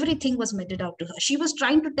violence, everything was meted out to her. She was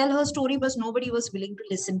trying to tell her story, but nobody was willing to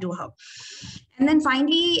listen to her. And then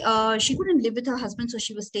finally, she couldn't live with her husband, so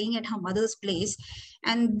she was staying at her mother's place.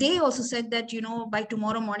 And they also said that, you know, by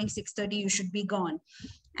tomorrow morning, 6:30, you should be gone.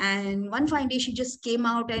 And one fine day, she just came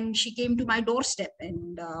out and she came to my doorstep.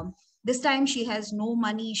 And this time she has no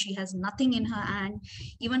money, she has nothing in her hand.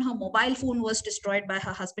 Even her mobile phone was destroyed by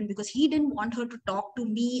her husband because he didn't want her to talk to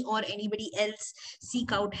me or anybody else,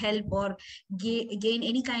 seek out help or gain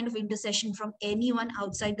any kind of intercession from anyone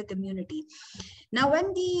outside the community. Now,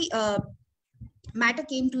 when the matter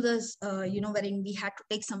came to this, wherein we had to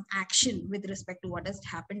take some action with respect to what has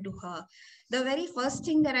happened to her, the very first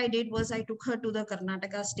thing that I did was I took her to the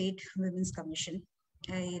Karnataka State Women's Commission.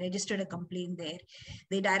 I registered a complaint there.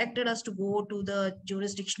 They directed us to go to the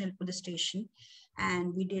jurisdictional police station,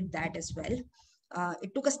 and we did that as well.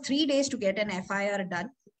 It took us 3 days to get an FIR done.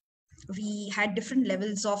 We had different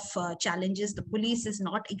levels of challenges. The police is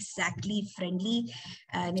not exactly friendly,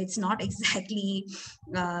 and it's not exactly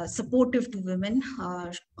supportive to women,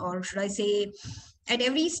 or should I say, at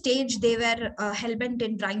every stage they were hell-bent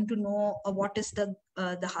in trying to know what is the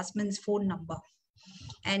husband's phone number.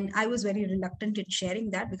 And I was very reluctant in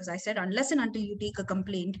sharing that, because I said, unless and until you take a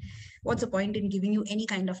complaint, what's the point in giving you any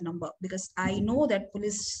kind of number? Because I know that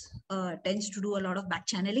police tends to do a lot of back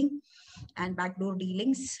channeling and backdoor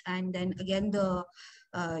dealings. And then again, the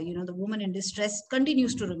woman in distress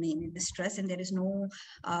continues to remain in distress, and there is no,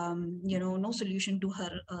 no solution to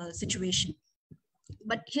her situation.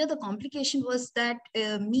 But here the complication was that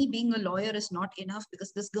me being a lawyer is not enough,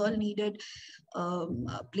 because this girl needed a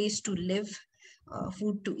place to live,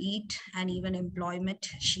 food to eat, and even employment.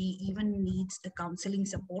 She even needs the counseling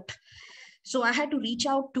support. So I had to reach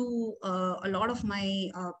out to a lot of my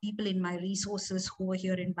people in my resources who were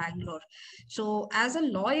here in Bangalore. So as a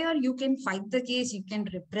lawyer, you can fight the case, you can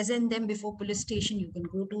represent them before police station, you can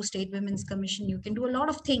go to State Women's Commission, you can do a lot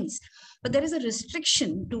of things. But there is a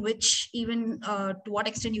restriction to which even to what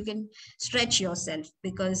extent you can stretch yourself,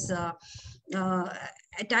 because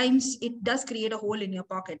at times it does create a hole in your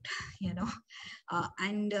pocket,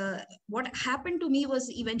 what happened to me was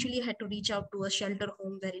eventually I had to reach out to a shelter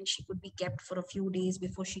home wherein she could be kept for a few days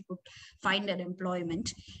before she could find an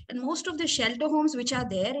employment. And most of the shelter homes which are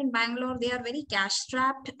there in Bangalore, they are very cash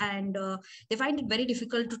strapped, and they find it very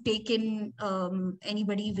difficult to take in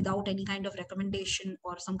anybody without any kind of recommendation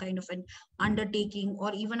or some kind of an undertaking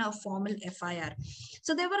or even a formal FIR.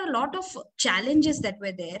 So there were a lot of challenges that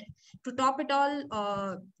were there. To top it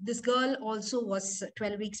all, this girl also was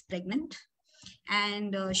 12 weeks pregnant.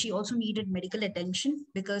 And she also needed medical attention,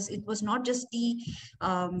 because it was not just the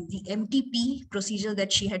MTP procedure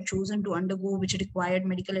that she had chosen to undergo which required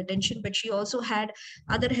medical attention, but she also had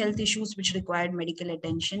other health issues which required medical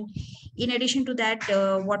attention. In addition to that,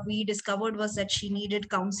 what we discovered was that she needed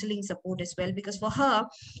counseling support as well, because for her,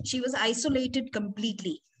 she was isolated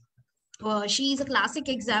completely. She is a classic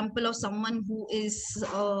example of someone who is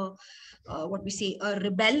a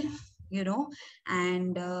rebel,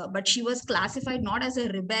 but she was classified not as a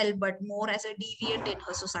rebel, but more as a deviant in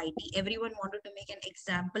her society. Everyone wanted to make an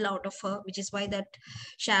example out of her, which is why that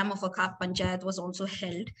sham of a Khak Panchayat was also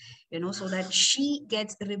held, so that she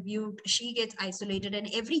gets rebuked, she gets isolated, and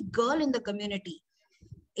every girl in the community,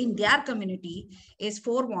 in their community, is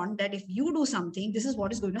forewarned that if you do something, this is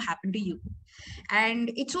what is going to happen to you.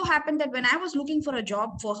 And it so happened that when I was looking for a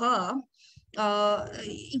job for her,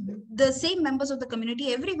 the same members of the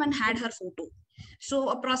community, everyone had her photo. So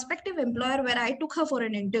a prospective employer, where I took her for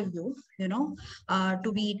an interview,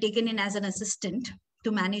 to be taken in as an assistant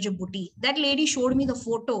to manage a boutique, that lady showed me the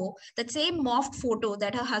photo, that same morphed photo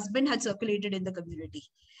that her husband had circulated in the community.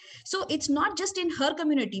 So it's not just in her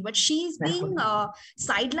community, but she's being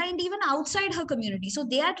sidelined even outside her community. So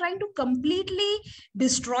they are trying to completely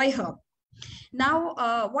destroy her.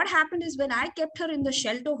 Now, what happened is when I kept her in the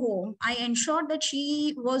shelter home, I ensured that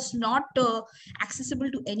she was not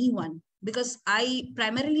accessible to anyone, because I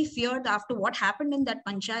primarily feared after what happened in that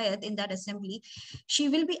panchayat, in that assembly, she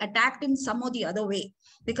will be attacked in some or the other way,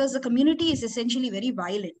 because the community is essentially very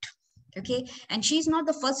violent. Okay, and she's not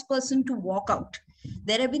the first person to walk out.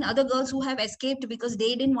 There have been other girls who have escaped because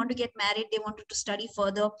they didn't want to get married, they wanted to study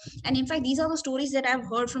further. And in fact, these are the stories that I've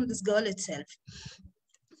heard from this girl itself.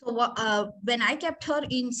 So when I kept her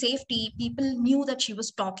in safety, people knew that she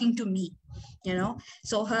was talking to me, you know.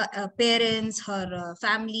 So her parents, her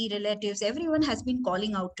family, relatives, everyone has been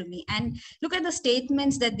calling out to me. And look at the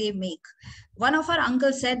statements that they make. One of her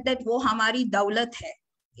uncles said that wo hamari daulat hai,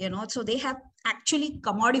 you know. So they have actually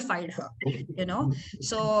commodified her, you know.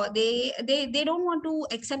 So they don't want to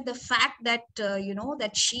accept the fact that you know,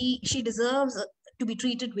 that she deserves to be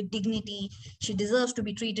treated with dignity. She deserves to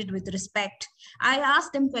be treated with respect. I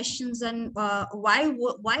asked them questions, and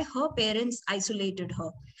why her parents isolated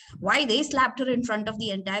her, why they slapped her in front of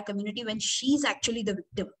the entire community when she's actually the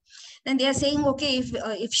victim. Then they are saying, okay,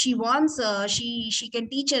 if she wants, she can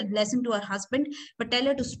teach a lesson to her husband, but tell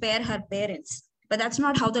her to spare her parents. But that's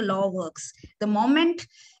not how the law works. The moment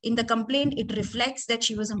in the complaint it reflects that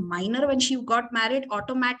she was a minor when she got married,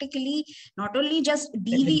 automatically not only just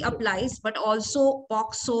DV applies, but also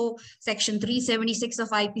POCSO section 376 of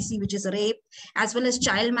IPC, which is rape, as well as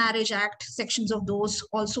Child Marriage Act, sections of those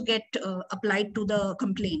also get applied to the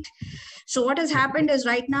complaint. So what has happened is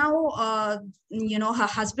right now, you know, her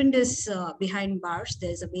husband is behind bars.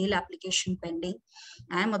 There's a bail application pending.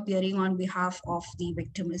 I'm appearing on behalf of the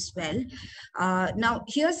victim as well. Now,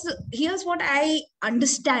 here's what I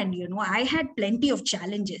understand. You know, I had plenty of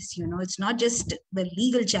challenges. You know, it's not just the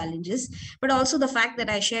legal challenges, but also the fact that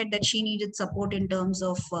I shared that she needed support in terms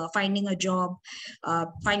of finding a job,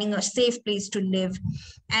 finding a safe place to live,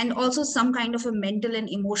 and also some kind of a mental and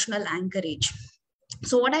emotional anchorage.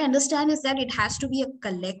 So what I understand is that it has to be a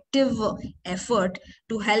collective effort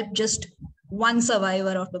to help just one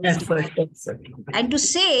survivor of domestic violence. And to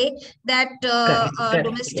say that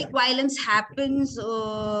domestic violence happens,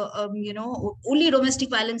 you know, only domestic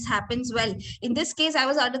violence happens. Well, in this case, I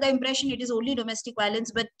was under the impression it is only domestic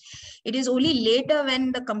violence, but it is only later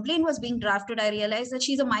when the complaint was being drafted, I realized that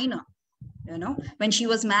she's a minor. You know, when she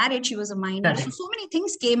was married, she was a minor. So many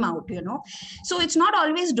things came out, you know. So it's not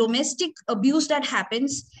always domestic abuse that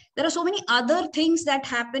happens. There are so many other things that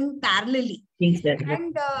happen parallelly.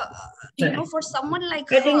 And, you know, for someone like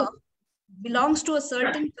her, belongs to a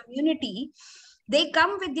certain community, they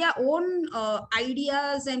come with their own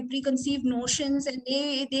ideas and preconceived notions, and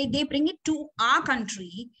they bring it to our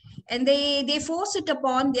country, and they force it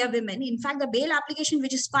upon their women. In fact, the bail application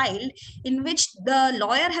which is filed, in which the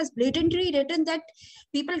lawyer has blatantly written that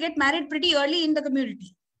people get married pretty early in the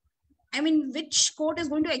community. I mean, which court is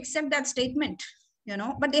going to accept that statement? You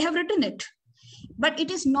know, but they have written it. But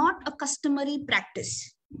it is not a customary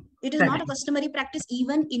practice. It is not a customary practice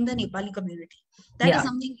even in the Nepali community. That is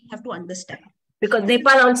something we have to understand. Because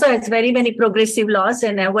Nepal also has very many progressive laws,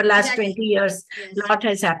 and over the last 20 years, a lot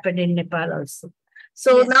has happened in Nepal also.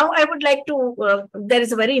 So now I would like to, there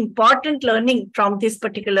is a very important learning from this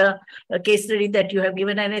particular case study that you have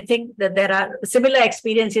given. And I think that there are similar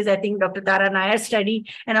experiences. I think Dr. Tara Nair's study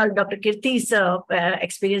and all Dr. Kirti's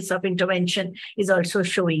experience of intervention is also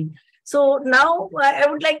showing. So now I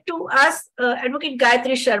would like to ask Advocate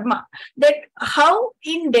Gayatri Sharma that how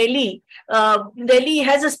in Delhi, Delhi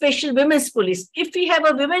has a special women's police. If we have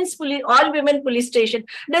a women's police, all women police station,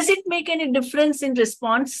 does it make any difference in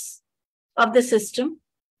response of the system?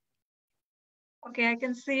 Okay, I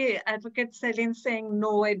can see Advocate Celin saying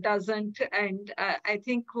no, it doesn't. And I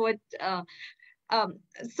think what,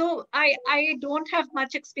 so I don't have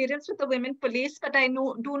much experience with the women police, but I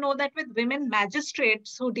do know that with women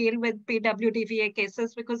magistrates who deal with PWDVA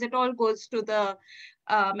cases, because it all goes to the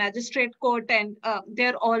magistrate court, and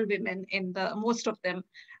they're all women in the, most of them.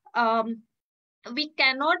 We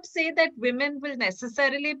cannot say that women will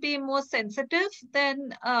necessarily be more sensitive than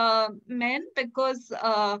men, because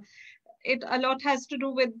it a lot has to do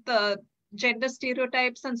with the gender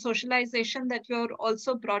stereotypes and socialization that you're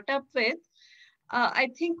also brought up with. I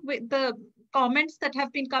think with the comments that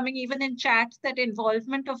have been coming even in chats that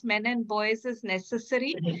involvement of men and boys is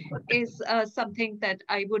necessary is something that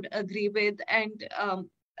I would agree with. And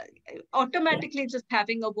automatically just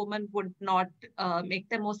having a woman would not make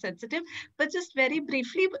them more sensitive. But just very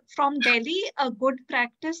briefly, from Delhi, a good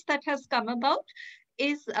practice that has come about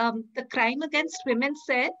is the Crime Against Women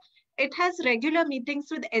Cell. It has regular meetings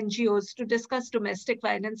with NGOs to discuss domestic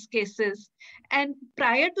violence cases. And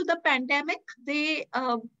prior to the pandemic, they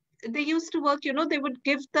they used to work, they would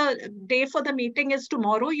give the day for the meeting is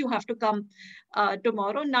tomorrow, you have to come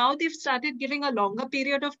tomorrow. Now they've started giving a longer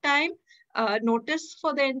period of time, notice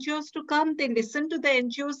for the NGOs to come. They listen to the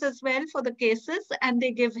NGOs as well for the cases, and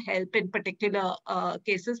they give help in particular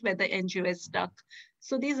cases where the NGO is stuck.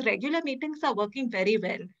 So these regular meetings are working very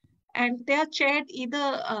well. And they are chaired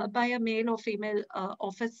either by a male or female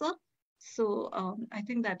officer. So I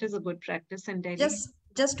think that is a good practice in Delhi.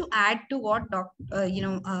 Just to add to what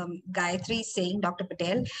Gayatri is saying, Dr.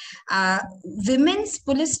 Patel, women's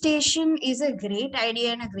police station is a great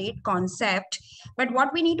idea and a great concept. But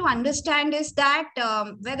what we need to understand is that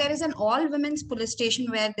where there is an all women's police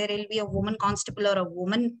station where there will be a woman constable or a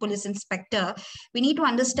woman police inspector, we need to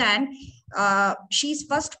understand she's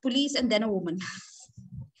first police and then a woman.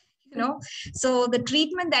 So the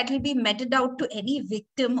treatment that will be meted out to any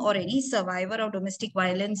victim or any survivor of domestic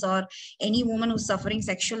violence or any woman who's suffering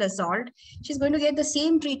sexual assault, she's going to get the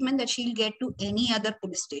same treatment that she'll get to any other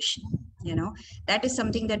police station. That is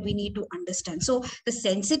something that we need to understand. So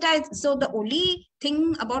the only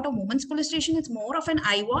thing about a woman's police station is more of an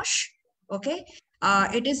eye wash. Okay.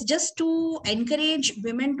 It is just to encourage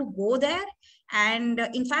women to go there. And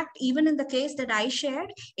in fact, even in the case that I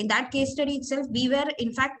shared, in that case study itself, we were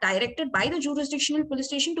in fact directed by the jurisdictional police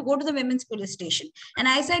station to go to the women's police station. And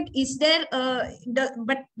I said, is there,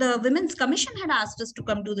 but the Women's Commission had asked us to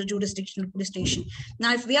come to the jurisdictional police station.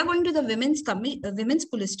 Now, if we are going to the women's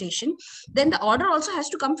police station, then the order also has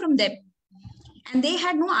to come from them. And they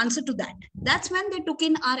had no answer to that. That's when they took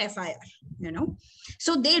in our FIR,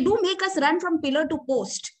 So they do make us run from pillar to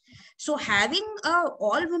post. So having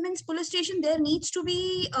all women's police station, there needs to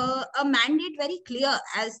be a mandate very clear,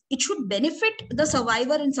 as it should benefit the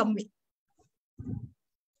survivor in some way.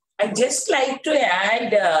 I'd just like to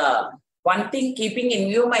add one thing, keeping in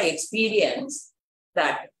view my experience,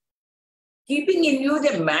 that keeping in view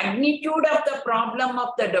the magnitude of the problem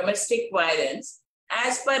of the domestic violence,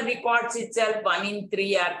 as per records itself, 1 in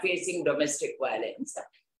 3 are facing domestic violence,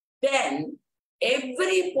 then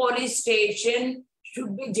every police station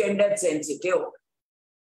should be gender sensitive.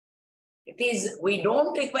 We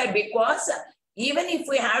don't require, because even if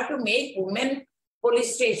we have to make women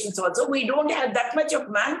police stations also, we don't have that much of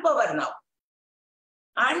manpower now.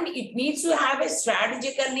 And it needs to have a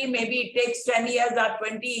strategically, maybe it takes 10 years or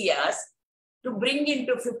 20 years to bring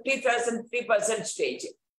into 50% stage.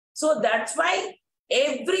 So that's why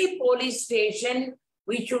every police station,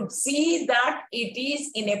 we should see that it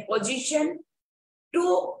is in a position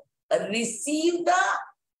to receive the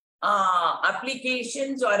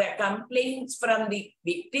applications or complaints from the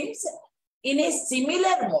victims in a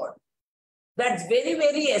similar mode. That's very,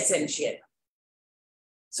 very essential.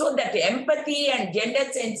 So that empathy and gender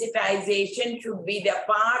sensitization should be the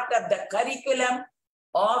part of the curriculum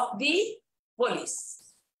of the police.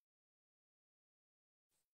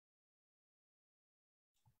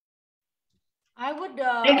 I would...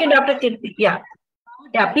 Thank you, Dr. Kirti. Yeah,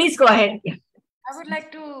 please go ahead. Yeah. I would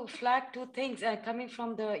like to flag two things coming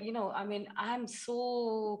from the, I'm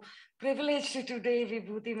so privileged today,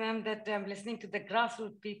 Vibhuti ma'am, that I'm listening to the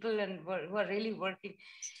grassroots people and who are really working.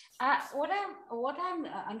 What I'm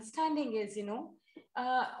understanding is,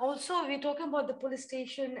 also we're talking about the police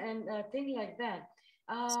station and things like that.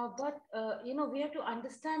 But we have to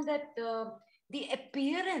understand that the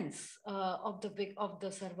appearance of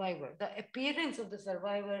the survivor,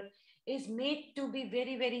 is made to be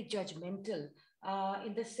very, very judgmental.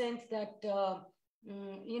 In the sense that,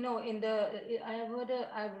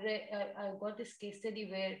 I've got this case study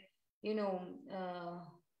where,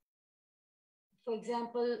 for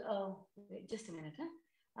example, just a minute.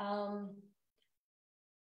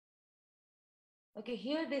 Okay,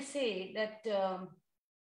 here they say that,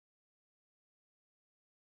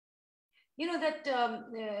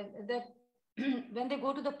 that when they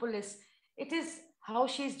go to the police, it is how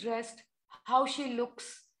she's dressed, how she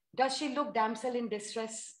looks. Does she look damsel in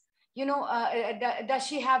distress? Does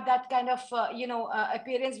she have that kind of,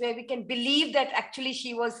 appearance where we can believe that actually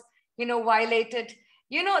she was, violated?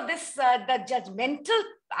 The judgmental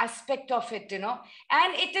aspect of it,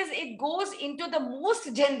 and it goes into the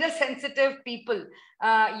most gender sensitive people,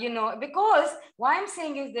 because why I'm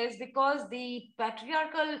saying is this, because the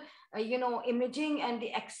patriarchal, imaging and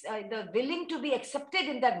the willing to be accepted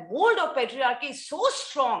in that mold of patriarchy is so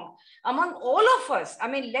strong among all of us. I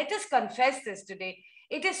mean, let us confess this today.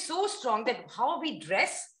 It is so strong that how we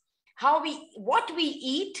dress, what we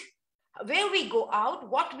eat, where we go out,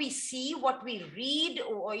 what we see, what we read,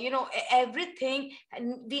 or, everything,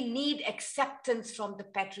 and we need acceptance from the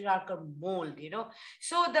patriarchal mold,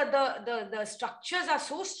 So the structures are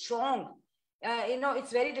so strong,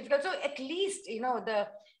 it's very difficult. So at least,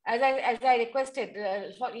 as I requested,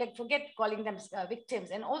 forget calling them victims,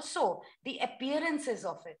 and also the appearances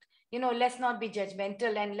of it. You know, let's not be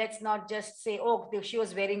judgmental, and let's not just say, oh, she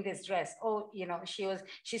was wearing this dress. Oh, you know,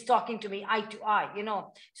 she's talking to me eye to eye, you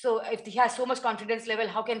know. So if he has so much confidence level,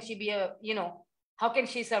 how can she be a, you know, how can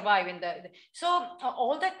she survive in so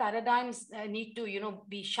all that paradigms need to, you know,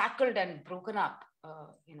 be shackled and broken up,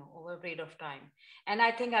 you know, over a period of time. And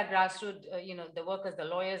I think at grassroots, you know, the workers, the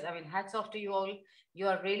lawyers, I mean, hats off to you all. You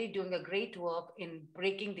are really doing a great work in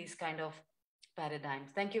breaking these kind of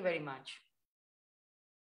paradigms. Thank you very much.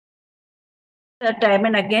 Time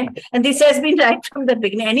and again, and this has been right from the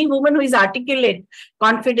beginning. Any woman who is articulate,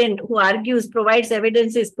 confident, who argues, provides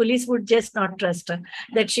evidences, police would just not trust her,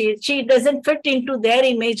 that she doesn't fit into their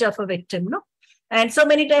image of a victim, no? And so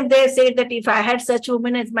many times they say that if I had such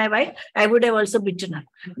woman as my wife, I would have also beaten her.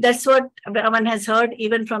 That's what one has heard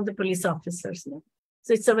even from the police officers, no?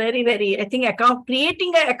 So it's a very, very, I think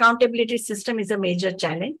creating an accountability system is a major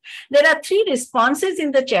challenge. There are 3 responses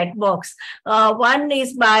in the chat box. One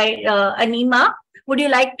is by Anima. Would you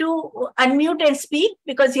like to unmute and speak?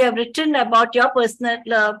 Because you have written about your personal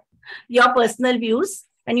views,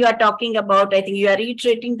 and you are talking about, I think you are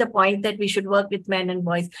reiterating the point that we should work with men and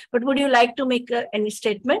boys. But would you like to make any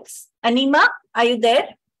statements? Anima, are you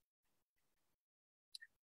there?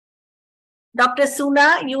 Dr.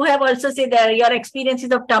 Suna, you have also said that your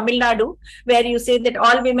experiences of Tamil Nadu, where you say that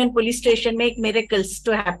all women police station make miracles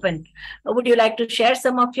to happen. Would you like to share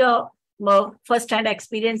some of your first-hand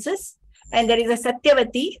experiences? And there is a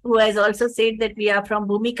Satyavati who has also said that we are from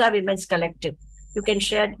Bhumika Women's Collective. You can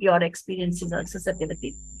share your experiences also,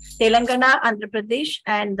 Satyavati. Telangana, Andhra Pradesh,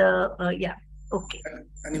 and yeah, okay.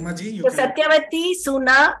 Anima ji, so Satyavati,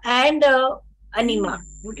 Suna, and Anima.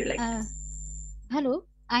 Would you like? Hello,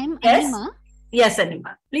 I'm yes? Anima. Yes,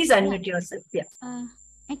 Anima. Please unmute yourself. Yeah.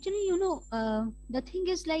 Actually, you know, the thing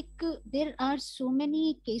is like there are so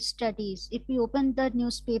many case studies. If you open the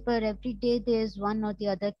newspaper every day, there's one or the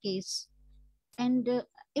other case. And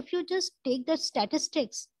if you just take the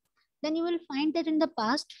statistics, then you will find that in the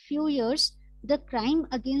past few years, the crime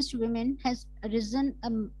against women has risen, I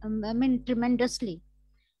mean, tremendously.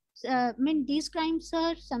 I mean, these crimes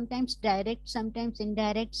are sometimes direct, sometimes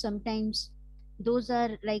indirect, sometimes those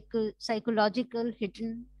are like psychological,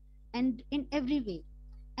 hidden, and in every way.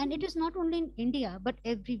 And it is not only in India, but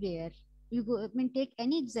everywhere. You go, I mean, take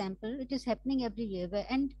any example, it is happening everywhere.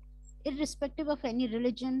 And irrespective of any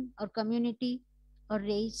religion or community or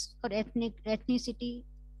race or ethnicity,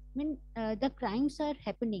 I mean, the crimes are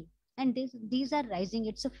happening, and these are rising.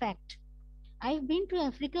 It's a fact. I've been to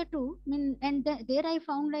Africa too, I mean, and there I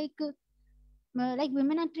found like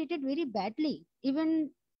women are treated very badly. Even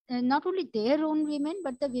not only their own women,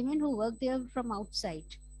 but the women who work there from outside,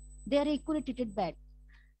 they are equally treated bad.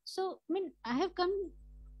 So, I mean, I have come,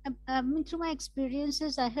 I mean, through my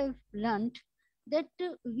experiences, I have learned that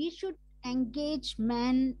we should engage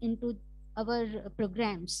men into our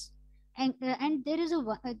programs. And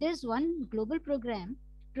there's one global program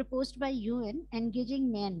proposed by UN,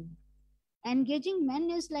 engaging men. Engaging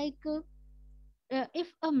men is like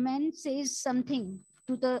if a man says something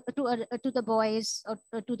to the boys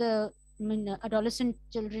or to the adolescent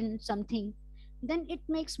children something, then it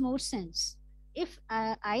makes more sense. If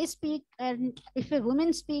I speak and if a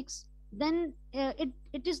woman speaks, then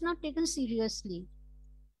it is not taken seriously.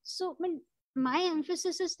 So I mean, my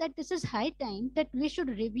emphasis is that this is high time that we should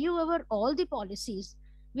review our all the policies,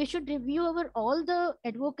 we should review our all the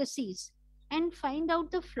advocacies and find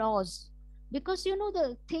out the flaws, because you know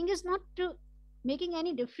the thing is not making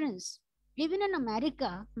any difference. Even in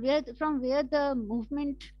America, from where the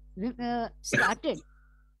movement started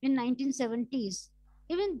in 1970s,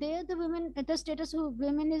 even there the status of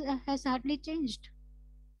women has hardly changed.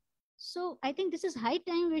 So I think this is high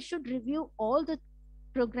time we should review all the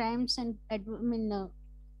programs and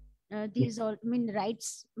these all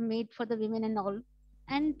rights made for the women and all,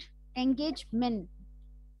 and engage men.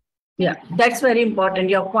 Yeah, that's very important.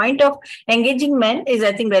 Your point of engaging men is,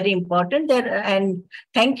 I think, very important there. And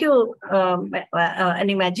thank you,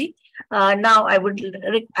 Animaji. Now I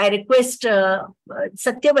request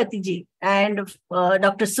Satyavati ji and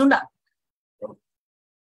Dr. Suna.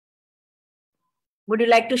 Would you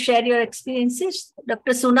like to share your experiences,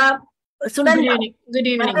 Dr. Sunanda? Good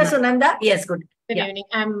evening. Dr. Sunanda? Yes, good. Good evening.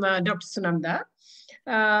 I'm Dr. Sunanda.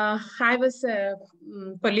 I was a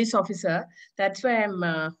police officer. That's why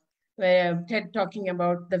I'm talking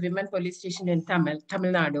about the women police station in Tamil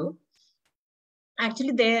Nadu.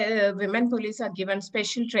 Actually, the women police are given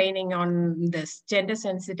special training on this gender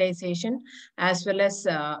sensitization, as well as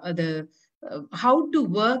how to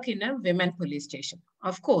work in a women police station.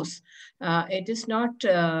 Of course, it is not,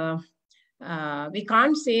 we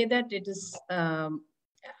can't say that it is,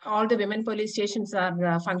 all the women police stations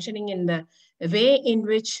are functioning in the way in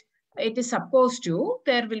which it is supposed to.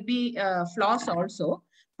 There will be flaws also,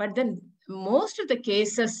 but then most of the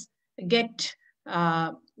cases get,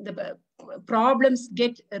 the problems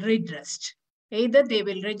get redressed. Either they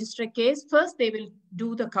will register a case, first they will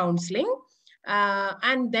do the counseling,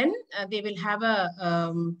 and then they will have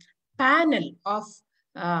a panel of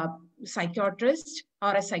psychiatrist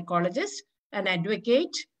or a psychologist, an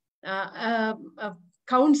advocate, a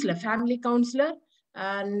counselor, family counselor,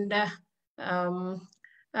 and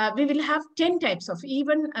we will have 10 types of,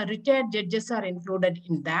 even retired judges are included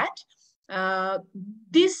in that.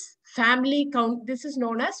 This is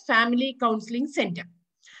known as Family Counseling Center.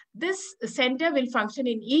 This center will function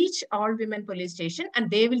in each all-women police station,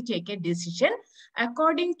 and they will take a decision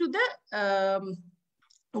according to the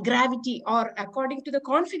gravity or according to the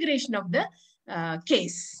configuration of the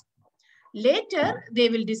case. Later, they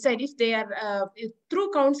will decide if they are,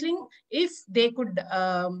 through counseling, if they could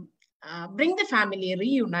bring the family,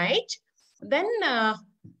 reunite, then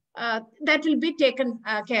that will be taken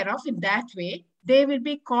care of in that way. They will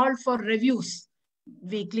be called for reviews,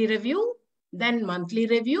 weekly review, then monthly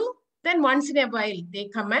review, then once in a while they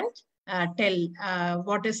come and tell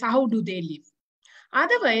how do they live.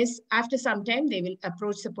 Otherwise, after some time, they will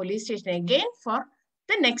approach the police station again for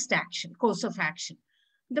the next action, course of action.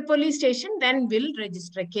 The police station then will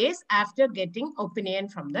register a case after getting opinion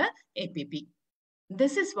from the APP.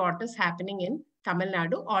 This is what is happening in Tamil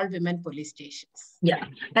Nadu, all women police stations. Yeah.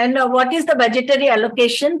 And what is the budgetary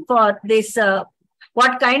allocation for this?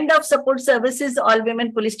 What kind of support services all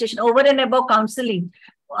women police station, over and above counseling,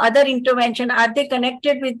 other intervention, are they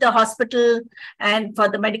connected with the hospital and for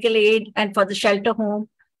the medical aid and for the shelter home?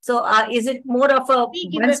 So is it more of a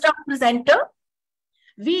one-stop center?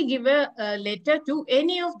 We give a letter to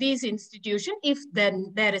any of these institutions if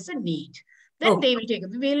then there is a need. Then they will take it.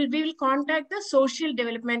 We will contact the social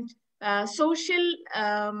development, SD,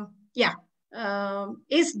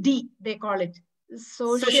 they call it.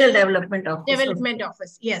 Social Development Office. Development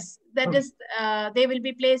Office, yes. That is, they will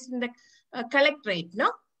be placed in the collectorate,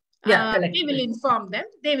 no? Yeah, we will inform them.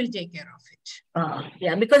 They will take care of it.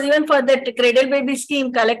 Yeah, because even for that Cradle Baby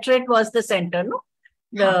scheme, collectorate was the center, no?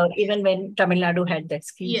 Even when Tamil Nadu had that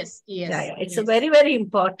scheme. Yes, yes. Yeah. It's a very, very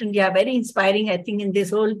important, very inspiring, I think, in this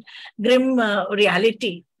whole grim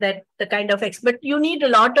reality, that the kind of, but you need a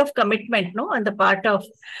lot of commitment, no, on the part of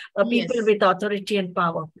people with authority and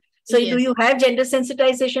power. So do you have gender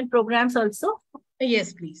sensitization programs also?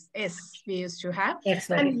 Yes, please. Yes, we used to have.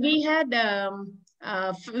 And we had,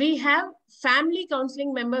 we have family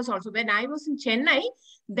counseling members also. When I was in Chennai,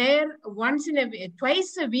 there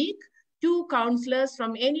twice a week, 2 counselors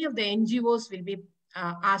from any of the NGOs will be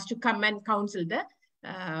asked to come and counsel the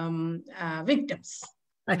victims.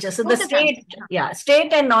 So the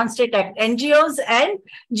state and non-state NGOs and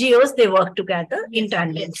GOs, they work together in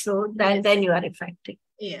tandem. So then you are effective.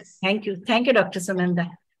 Yes. Thank you. Thank you, Dr. Sunanda.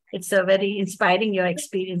 It's very inspiring, your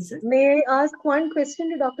experiences. May I ask one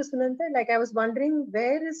question to Dr. Sunanda? Like, I was wondering,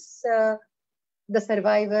 where is the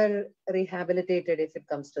survivor rehabilitated if it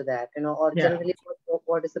comes to that? Or generally,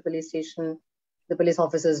 what does the police station, the police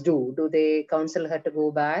officers do? Do they counsel her to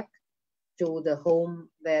go back to the home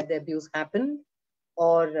where the abuse happened?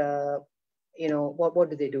 Or, what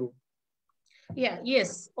do they do?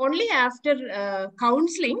 Yes. Only after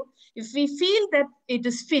counseling, if we feel that it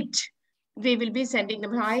is fit, we will be sending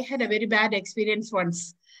them. I had a very bad experience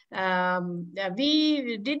once.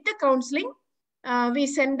 We did the counseling. We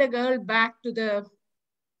send the girl back to the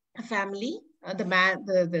family,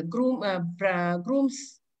 the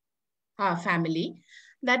groom's family.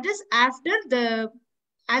 That is after the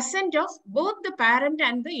assent of both the parent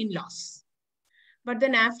and the in-laws. But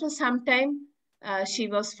then after some time, she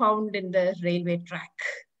was found in the railway track,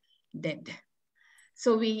 dead.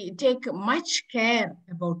 So we take much care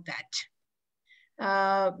about that.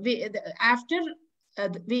 After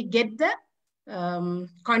we get the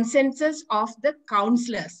consensus of the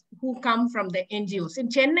counselors who come from the NGOs. In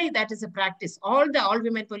Chennai, that is a practice. All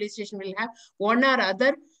women police station will have one or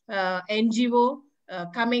other NGO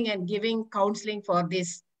coming and giving counseling for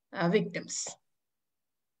these victims.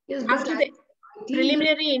 Yes, after the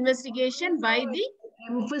preliminary investigation by the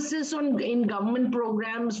emphasis in government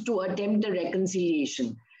programs to attempt a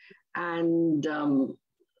reconciliation, and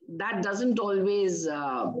that doesn't always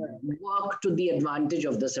work to the advantage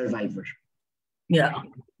of the survivor. Yeah.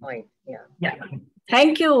 Right. Yeah.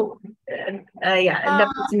 Thank you. Dr.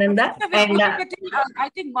 Sunanda. And I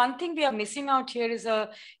think one thing we are missing out here is,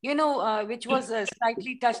 which was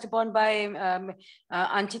slightly touched upon by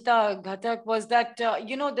Anchita Ghatak, was that,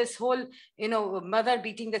 this whole, mother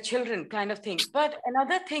beating the children kind of thing. But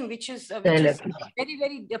another thing which is very,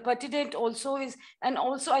 very pertinent also is, and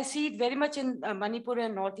also I see it very much in Manipur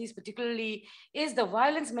and Northeast particularly, is the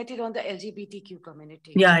violence meted on the LGBTQ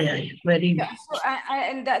community. Very. So,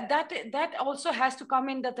 and that also has to come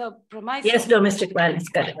in the premise. Yes, domestic violence,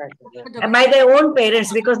 correct. By their own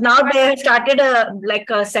parents, because now they have started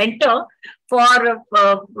a center for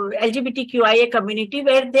LGBTQIA community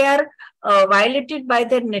where they are violated by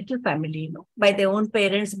their natal family, by their own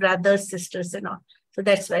parents, brothers, sisters, and all. So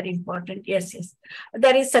that's very important. Yes.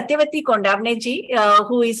 There is Satyavati Kondavneji,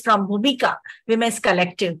 who is from Bhumika Women's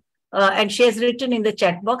Collective, and she has written in the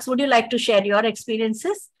chat box. Would you like to share your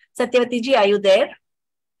experiences? Satyavati ji, are you there?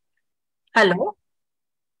 Hello.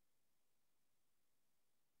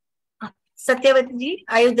 Satyavati ji,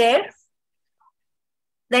 are you there?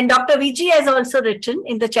 Then Dr. Vijay has also written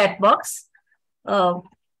in the chat box.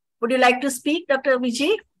 Would you like to speak, Dr.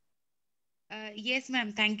 Vijay? Yes,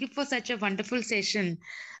 ma'am. Thank you for such a wonderful session.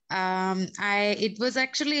 It was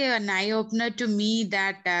actually an eye-opener to me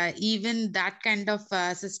that even that kind of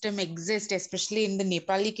system exists, especially in the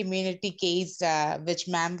Nepali community case, which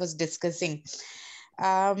ma'am was discussing.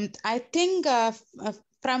 I think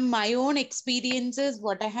from my own experiences,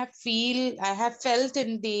 what I have felt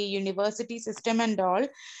in the university system and all,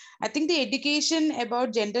 I think the education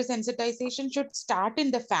about gender sensitization should start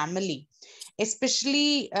in the family.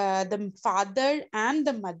 Especially the father and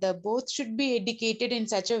the mother both should be educated in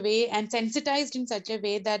such a way and sensitized in such a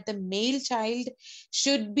way that the male child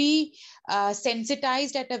should be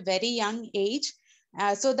sensitized at a very young age,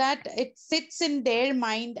 so that it sits in their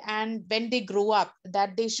mind, and when they grow up,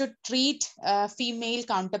 that they should treat female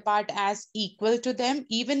counterpart as equal to them,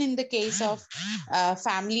 even in the case of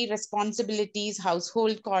family responsibilities,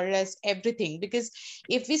 household chores, everything. Because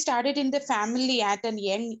if we started in the family at a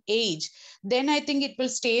young age, then I think it will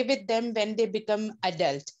stay with them when they become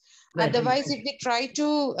adult. Otherwise, if we try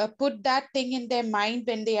to put that thing in their mind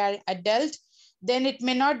when they are adult, then it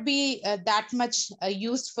may not be that much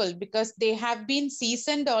useful, because they have been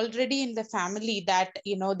seasoned already in the family that,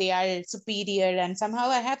 they are superior. And somehow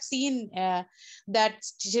I have seen that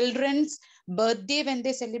children's birthday, when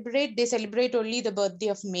they celebrate only the birthday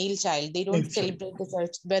of male child. They don't celebrate the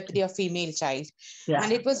birthday of female child.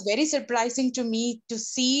 And it was very surprising to me to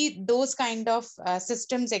see those kind of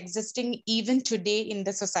systems existing even today in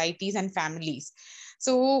the societies and families.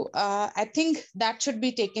 So I think that should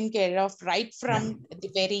be taken care of right from the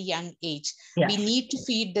very young age. We need to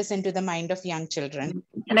feed this into the mind of young children.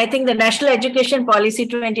 And I think the National Education Policy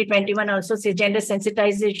 2021 also says gender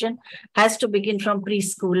sensitization has to begin from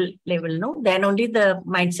preschool level, no? Then only the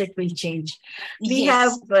mindset will change. We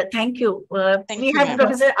have, thank you. We have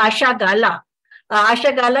Professor Asha Gala.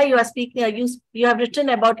 Asha Gala, you are speaking, you have written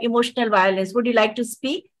about emotional violence. Would you like to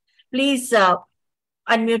speak? Please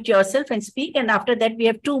unmute yourself and speak. And after that, we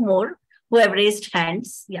have two more who have raised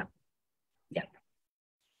hands.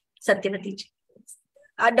 Satyavati ji.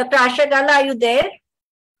 Dr. Asha Gala, are you there?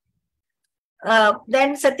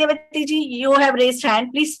 Then Satyavati ji, you have raised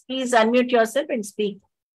hand. Please unmute yourself and speak.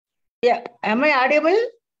 Yeah, am I audible?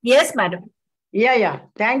 Yes, madam. Yeah.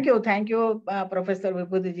 Thank you, Professor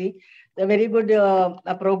Vibhuti ji. The very good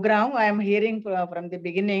program I am hearing from the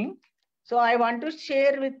beginning. So I want to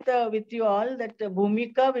share with you all that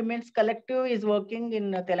Bhumika Women's Collective is working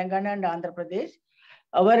in Telangana and Andhra Pradesh.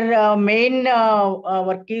 Our main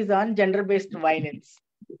work is on gender-based violence.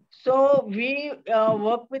 So we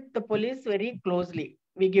work with the police very closely.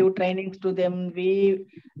 We give trainings to them. We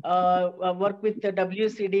work with the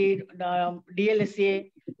WCD,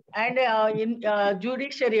 DLSA, and in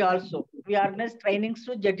judiciary also. We organize trainings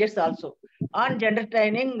to judges also on gender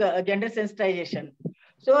training, gender sensitization.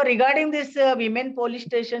 So regarding this women police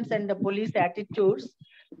stations and the police attitudes,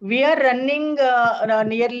 we are running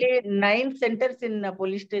nearly 9 centers in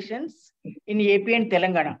police stations in AP and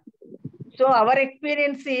Telangana. So our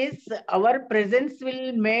experience is our presence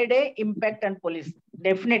will made an impact on police.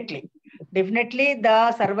 Definitely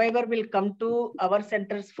the survivor will come to our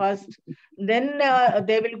centers first, then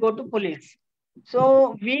they will go to police.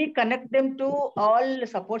 So we connect them to all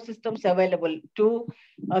support systems available to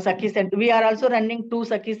Sakhi Center. We are also running 2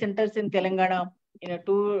 Sakhi centers in Telangana, in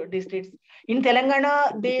 2 districts. In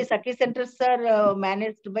Telangana, the Sakhi centers are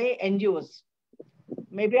managed by NGOs.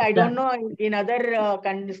 Maybe I don't know in other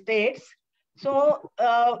states. So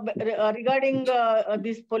regarding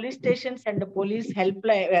these police stations and the police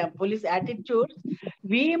helpline, police attitudes,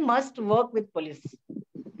 we must work with police.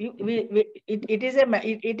 It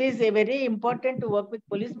is a very important to work with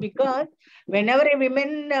police, because whenever a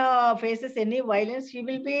woman faces any violence, she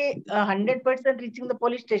will be 100% reaching the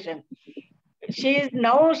police station. She is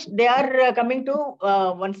now, they are coming to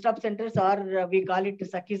one-stop centers, or we call it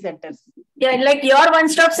Sakhi centers. Yeah, like your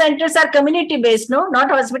one-stop centers are community-based, no? Not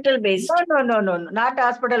hospital-based. No, not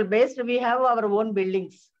hospital-based. We have our own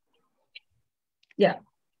buildings. Yeah.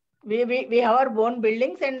 We have our own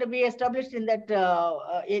buildings, and we established in that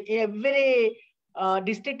every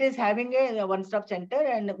district is having a one-stop center,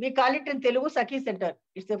 and we call it in Telugu Sakhi Center.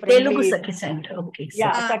 It's a friendly Telugu Sakhi Center. Okay.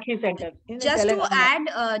 Yeah, Sakhi Center.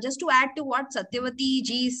 Just to add to what Satyavati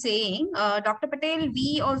ji is saying, Dr. Patel,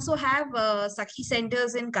 we also have Sakhi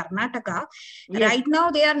centers in Karnataka. Yes. Right now,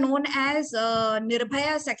 they are known as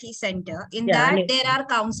Nirbhaya Sakhi Center. In that, there are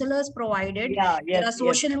counselors provided. There are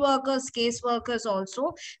social workers, case workers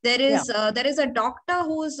also. There is a doctor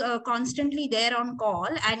who is constantly there on call,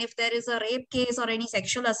 and if there is a rape case or any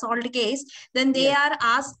sexual assault case, then they are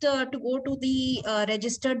asked to go to the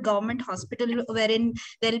registered government hospital, wherein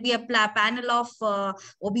there will be a panel of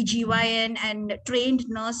OBGYN and trained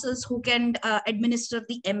nurses who can administer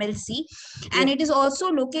the MLC. And it is also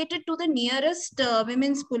located to the nearest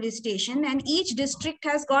women's police station, and each district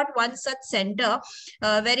has got one such center,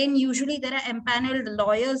 wherein usually there are empaneled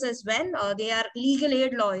lawyers as well. They are legal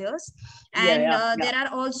aid lawyers, and there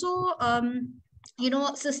are also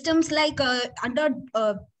systems like under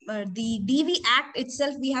the DV Act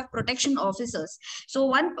itself, we have protection officers. So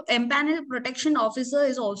one empaneled protection officer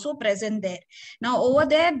is also present there. Now over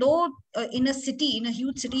there, though in a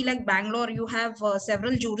huge city like Bangalore, you have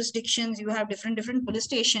several jurisdictions, you have different police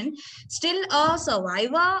stations. Still, a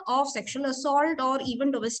survivor of sexual assault or even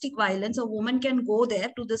domestic violence, a woman can go there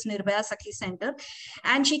to this Nirbhaya Sakhi Center,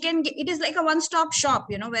 and she can it is like a one-stop shop,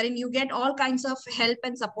 wherein you get all kinds of help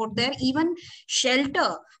and support there, even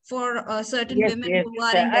shelter for certain women who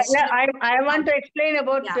are in I want to explain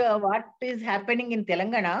about what is happening in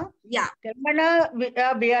Telangana.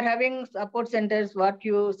 Telangana, we are having support centers. What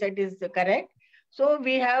you said is correct. So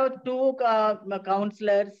we have 2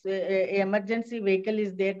 counselors. Emergency vehicle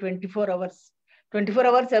is there 24 hours. 24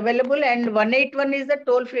 hours available, and 181 is the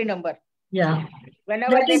toll-free number. Yeah.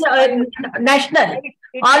 Whenever that is national.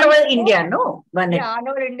 All over India, no? Yeah, all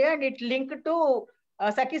over India, and it linked to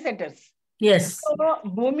Sakhi centers. Yes. So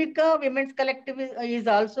Bhumika Women's Collective is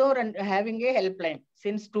also having a helpline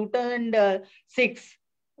since 2006.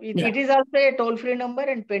 It is also a toll-free number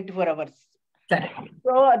and 24 hours. Correct.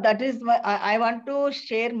 So that is why I want to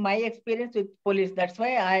share my experience with police. That's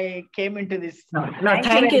why I came into this.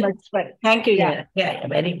 Thank you. Thank you. Yeah,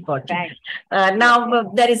 very important. Now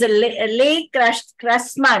there is a Lay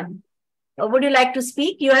Krasman. Would you like to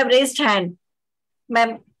speak? You have raised hand.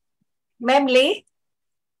 Ma'am Lay.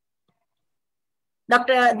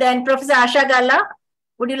 Then Professor Asha Gala,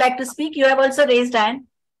 would you like to speak? You have also raised hand.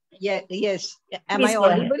 Yes. Am Please I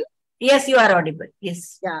audible? Yes, you are audible.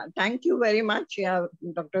 Yes. Yeah, thank you very much,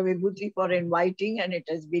 Dr. Vibhuti, for inviting, and it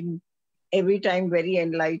has been every time very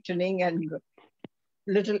enlightening and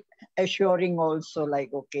little assuring also.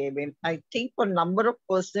 Like, okay, I think for number of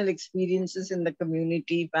personal experiences in the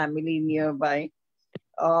community, family nearby,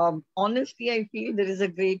 honestly, I feel there is a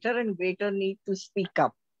greater and greater need to speak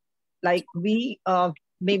up. Like we,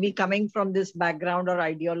 maybe coming from this background or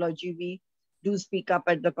ideology, we do speak up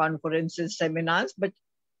at the conferences, seminars, but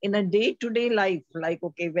in a day-to-day life, like,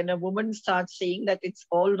 okay, when a woman starts saying that it's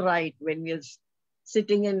all right, when we're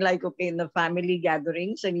sitting in like, okay, in the family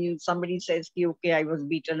gatherings and somebody says, okay, I was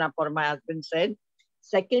beaten up, or my husband said.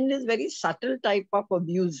 Second is very subtle type of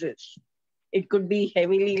abuses. It could be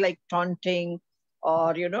heavily like taunting,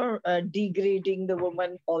 or, degrading the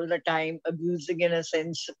woman all the time, abusing in a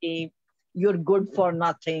sense, you're good for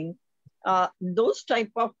nothing. Those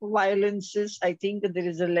type of violences, I think that there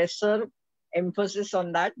is a lesser emphasis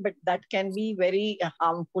on that, but that can be very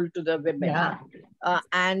harmful to the women. Yeah.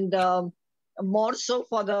 And more so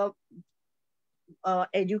for the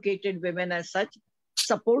educated women as such,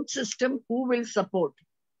 support system, who will support?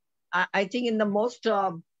 I think in the most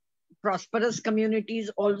prosperous communities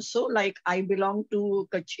also, like I belong to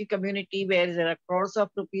Kutchi community, where there are crores of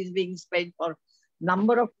rupees being spent for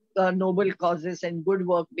number of noble causes and good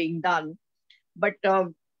work being done, but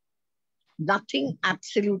nothing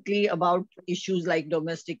absolutely about issues like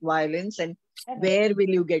domestic violence, and where will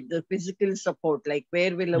you get the physical support, like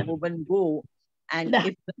where will a woman go, and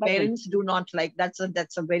if the parents do not, like that's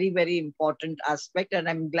a very, very important aspect, and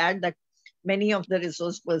I'm glad that many of the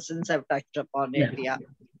resource persons have touched upon it. Yeah.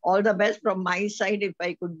 All the best from my side. If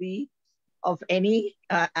I could be of any,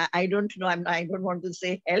 I don't know, I don't want to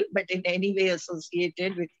say help, but in any way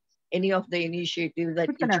associated with any of the initiatives that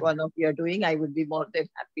each one of you are doing, I would be more than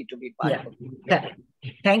happy to be part of it. Correct.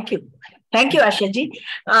 Thank you. Thank you, Ashaji.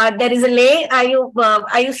 There is a lay. Are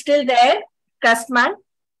you still there, Trustman?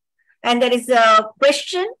 And there is a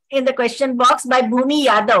question in the question box by Bhumi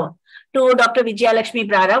Yadav to Dr. Vijaylakshmi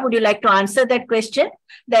Brara. Would you like to answer that question?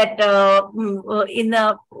 That in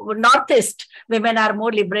the Northeast, women are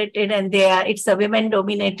more liberated and it's a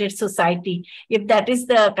women-dominated society. If that is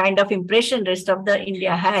the kind of impression rest of the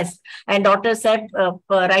India has, and daughters have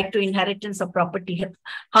right to inheritance of property,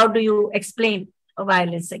 how do you explain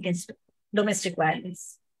violence against domestic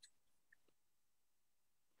violence?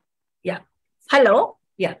 Yeah. Hello.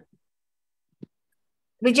 Yeah.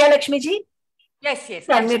 Vijaylakshmi ji? Yes, yes.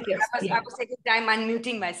 I was taking time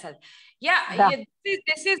unmuting myself. Yeah,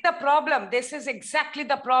 this is the problem. This is exactly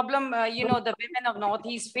the problem, the women of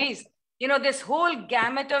Northeast face. This whole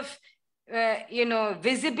gamut of,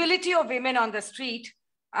 visibility of women on the street,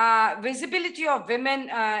 visibility of women,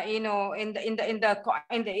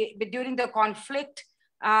 during the conflict,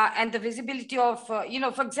 and the visibility of,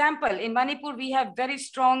 for example, in Manipur, we have very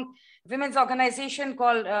strong women's organization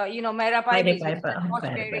called, Mera Pai, women,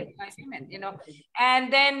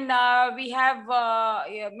 and then we have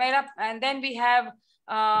Mera, and then we have,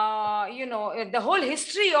 the whole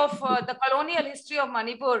history of the colonial history of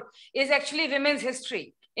Manipur is actually women's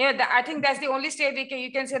history. I think that's the only state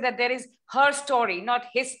you can say that there is her story, not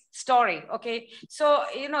his story. Okay, so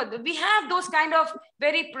we have those kind of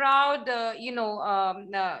very proud,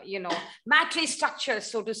 matrix structures,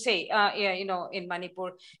 so to say, in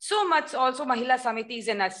Manipur. So much also Mahila Samitis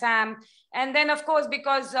in Assam. And then, of course,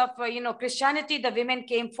 because of Christianity, the women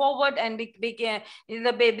came forward and they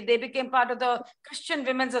became part of the Christian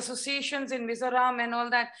women's associations in Mizoram and all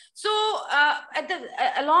that. So,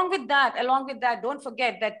 along with that, don't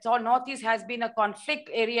forget that Northeast has been a conflict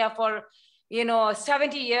area for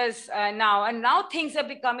 70 years now, and now things are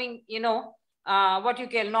becoming what you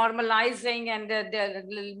call normalizing, and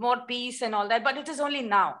the more peace and all that. But it is only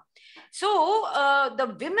now. So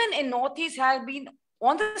the women in Northeast have been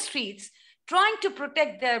on the streets trying to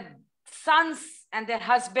protect their sons and their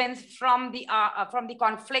husbands from the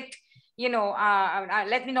conflict.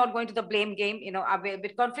 Let me not go into the blame game.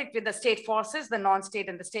 With conflict with the state forces, the non-state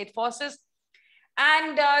and the state forces.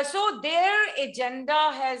 And so their agenda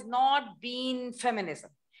has not been feminism.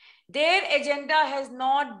 Their agenda has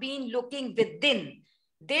not been looking within.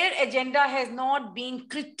 Their agenda has not been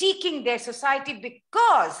critiquing their society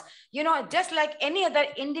because, just like any other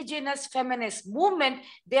indigenous feminist movement,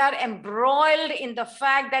 they are embroiled in the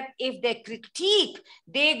fact that if they critique,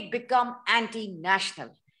 they become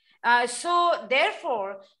anti-national. So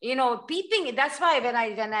therefore, that's why when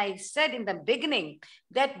I said in the beginning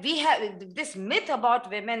that we have this myth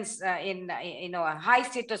about women's high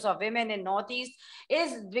status of women in Northeast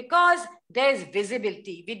is because there is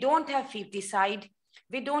visibility. We don't have feticide.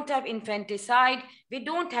 We don't have infanticide. We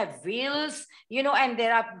don't have wills, and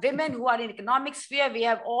there are women who are in economic sphere. We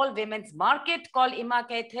have all women's market called Ima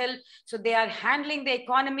Kaithil. So they are handling the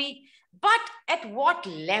economy, but at what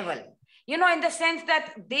level? In the sense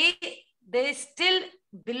that they still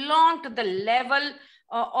belong to the level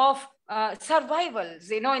of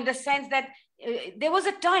survivals, in the sense that there was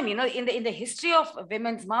a time, in the history of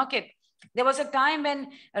women's market, there was a time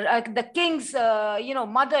when the king's,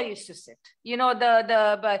 mother used to sit,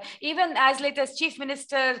 even as late as chief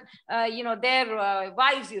minister, their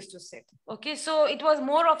wives used to sit. Okay, so it was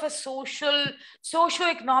more of a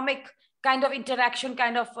socio-economic kind of interaction,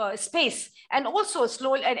 kind of space, and also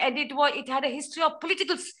slowly, and it had a history of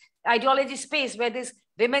political ideology space where this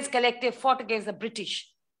women's collective fought against the British.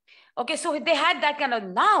 Okay, so they had that kind of.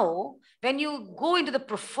 Now, when you go into the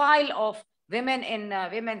profile of women in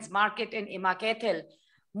women's market in Ima Kaithil,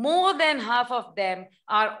 more than half of them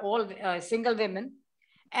are all single women,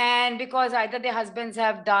 and because either their husbands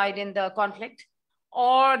have died in the conflict,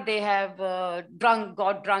 or they have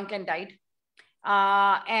got drunk and died. So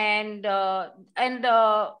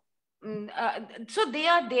they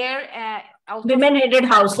are there. Women-headed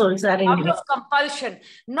households are in out of compulsion,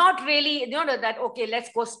 not really. That okay, let's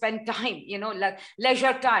go spend time. Like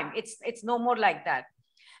leisure time. It's no more like that.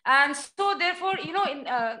 And so therefore, we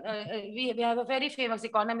have a very famous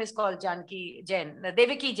economist called Devaki Jain.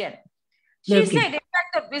 She said, in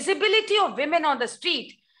fact, the visibility of women on the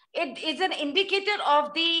street, it is an indicator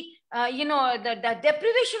of the the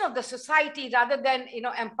deprivation of the society rather than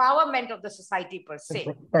empowerment of the society per se.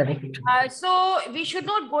 So we should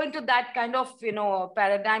not go into that kind of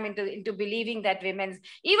paradigm into believing that women's,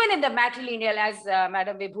 even in the matrilineal, as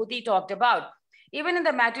Madam Vibhuti talked about, Even in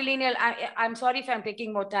the matrilineal, I'm sorry if I'm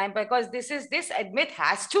taking more time, because this myth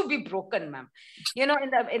has to be broken, ma'am. You know,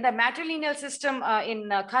 in the matrilineal system in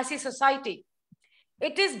Khasi society,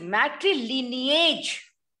 it is matrilineage.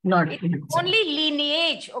 It's only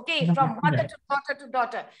lineage, okay, from mother to daughter to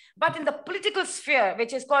daughter. But in the political sphere,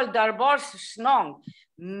 which is called Darbar Snong,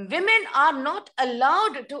 women are not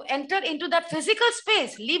allowed to enter into that physical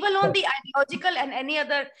space, leave alone the ideological and any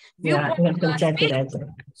other viewpoint.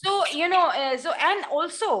 So, you know, and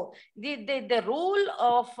also the role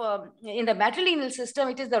of, in the matrilineal system,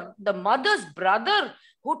 it is the mother's brother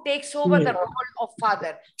who takes over the role of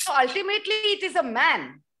father. So ultimately, it is a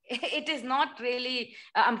man. It is not really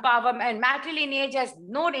empowerment, and matrilineage has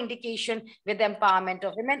no indication with the empowerment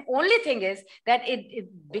of women. Only thing is that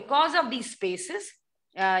because of these spaces,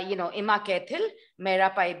 you know, Ima Kethil,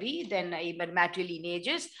 Mera Paibi, then even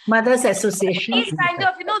matrilineages, Mothers Association. These kind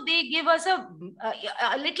of, you know, they give us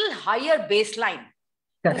a little higher baseline.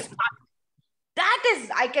 That is,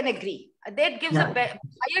 I can agree. That gives a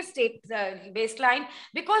higher state baseline,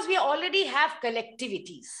 because we already have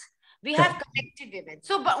collectivities. We have collective women.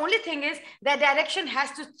 So, but only thing is that direction has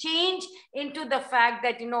to change into the fact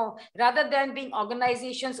that, you know, rather than being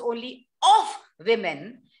organizations only of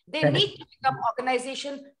women, they need to become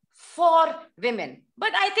organization for women.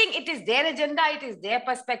 But I think it is their agenda, it is their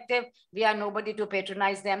perspective. We are nobody to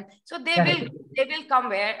patronize them. So they will come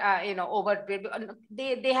where, you know, over,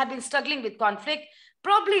 they have been struggling with conflict.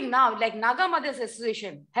 Probably now, like Naga Mothers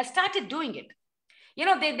Association has started doing it. You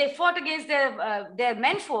know, they fought against their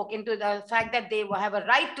menfolk into the fact that they have a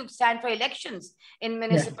right to stand for elections in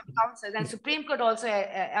municipal councils, and Supreme Court also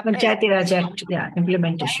Panchayati Raj Act,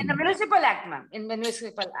 implementation. In the municipal act, ma'am, in the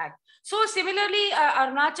municipal act. So similarly,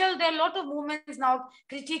 Arunachal, there are a lot of movements now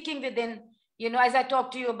critiquing within, you know, as I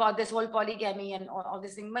talked to you about this whole polygamy and all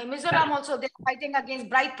this thing. Mizoram also, they're fighting against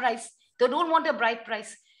bride price. They don't want a bride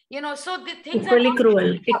price. You know, so the things equally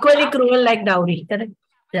cruel like dowry, correct?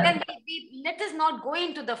 Then let us not go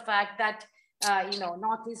into the fact that, you know,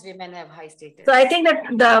 Northeast women have high status. So I think that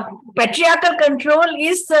the patriarchal control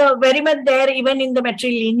is very much there even in the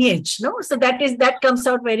matrilineage, no? So that comes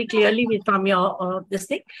out very clearly from your this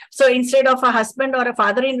thing. So instead of a husband or a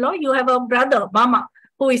father-in-law, you have a brother, mama,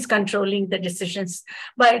 who is controlling the decisions.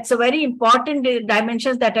 But it's a very important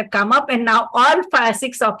dimensions that have come up, and now all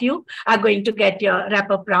 5-6 of you are going to get your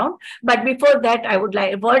wrap-up round. But before that, I would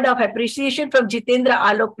like a word of appreciation from Jitendra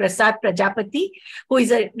Alok Prasad Prajapati, who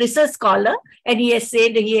is a research scholar, and he has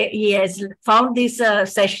said he has found this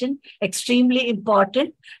session extremely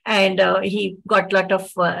important, and he got a lot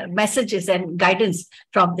of messages and guidance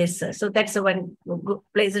from this. So that's a one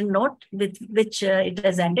pleasant note with which it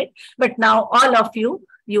has ended. But now all of you,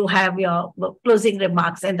 you have your closing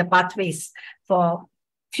remarks and the pathways for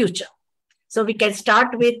future. So we can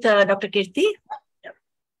start with Dr. Kirti.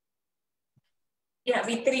 Yeah,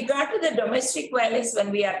 with regard to the domestic violence,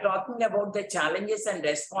 when we are talking about the challenges and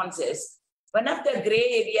responses, one of the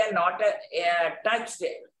gray area not touched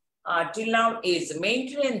till now is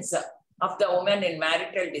maintenance of the woman in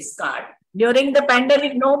marital discard. During the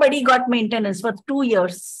pandemic, nobody got maintenance for 2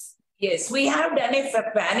 years. Yes, we have done a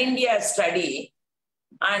pan-India study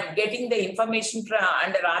and getting the information from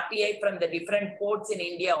under RTI from the different courts in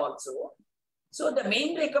India also. So the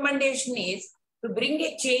main recommendation is to bring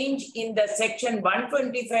a change in the section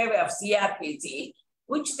 125 of CRPC,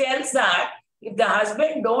 which tells that if the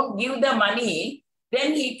husband don't give the money,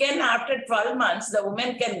 then he can, after 12 months, the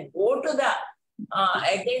woman can go to the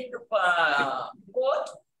court,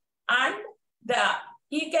 and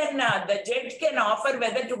the judge can offer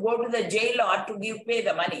whether to go to the jail or to pay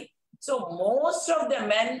the money. So most of the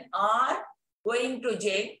men are going to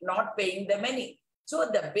jail, not paying the money. So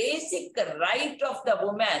the basic right of the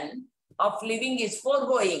woman of living is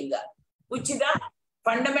foregoing, which is the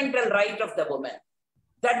fundamental right of the woman.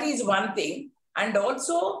 That is one thing. And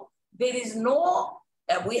also there is no,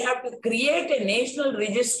 we have to create a national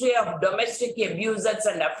registry of domestic abusers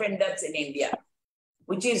and offenders in India,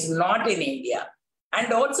 which is not in India.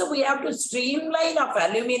 And also we have to streamline of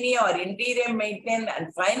alumni or interim maintenance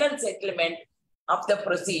and final settlement of the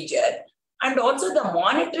procedure. And also the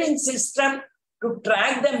monitoring system to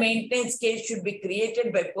track the maintenance case should be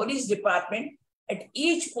created by police department at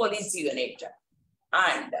each police unit.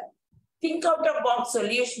 And think out of box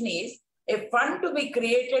solution is a fund to be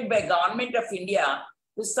created by Government of India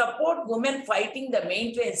to support women fighting the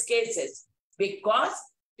maintenance cases, because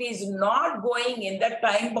it is not going in the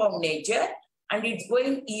time-bound nature, and it's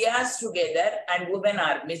going years together and women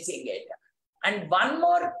are missing it. And one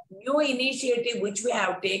more new initiative which we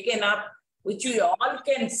have taken up, which you all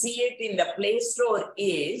can see it in the Play Store,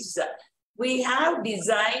 is we have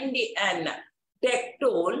designed an tech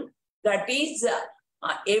tool that is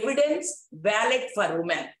evidence valid for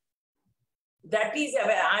women. That is,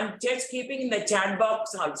 I'm just keeping in the chat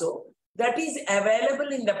box also, that is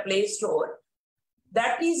available in the Play Store.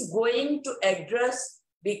 That is going to address,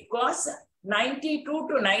 because 92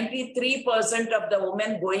 to 93% of the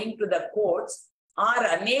women going to the courts are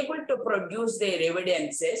unable to produce their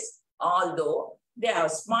evidences, although they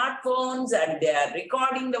have smartphones and they are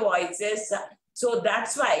recording the voices. So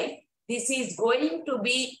that's why this is going to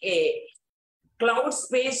be a cloud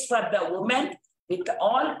space for the women with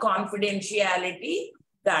all confidentiality,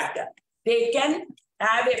 that they can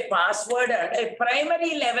have a password. At a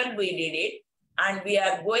primary level, we did it, and we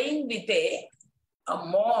are going with a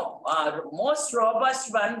most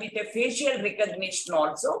robust one with a facial recognition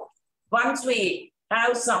also, once we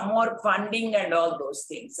have some more funding and all those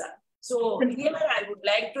things. So here I would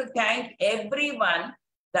like to thank everyone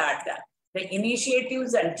that the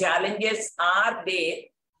initiatives and challenges are there,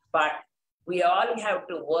 but we all have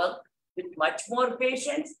to work with much more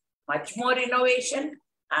patience, much more innovation,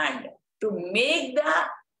 and to make the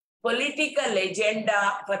political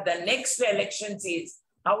agenda for the next elections is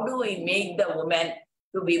how do we make the women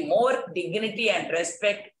to be more dignity and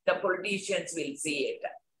respect. The politicians will see it.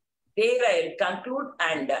 There I will conclude,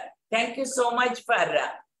 and thank you so much for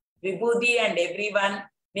Vibhuti and everyone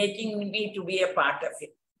making me to be a part of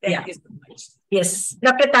it. Thank you so much. Yes.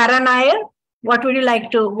 Dr. Tara Nair, what would you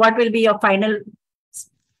like to, what will be your final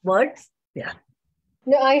words? Yeah.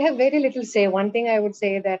 No, I have very little say. One thing I would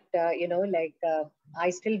say that, I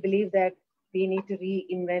still believe that we need to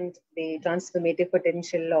reinvent the transformative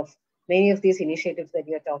potential of many of these initiatives that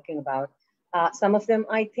you're talking about. Some of them,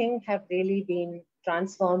 I think, have really been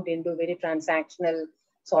transformed into very transactional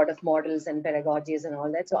sort of models and pedagogies and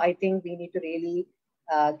all that. So I think we need to really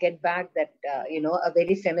get back that, a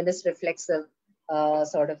very feminist reflexive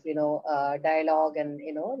dialogue, and,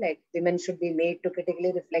 women should be made to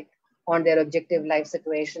critically reflect on their objective life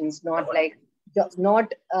situations, not a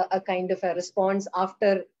kind of a response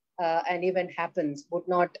after an event happens would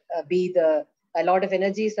not be a lot of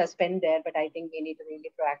energies are spent there, but I think we need to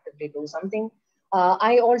really proactively do something.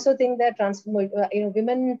 I also think that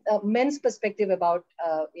men's perspective about,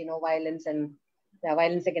 violence and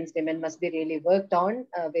violence against women must be really worked on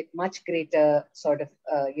with much greater sort of,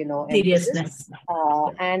 seriousness.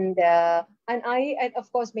 And I,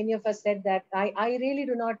 of course, many of us said that I really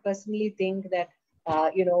do not personally think that,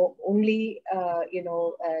 only,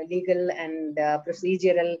 legal and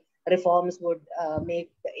procedural reforms would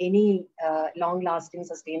make any long-lasting,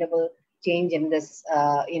 sustainable change in this,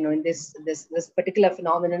 in this particular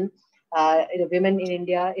phenomenon. Women in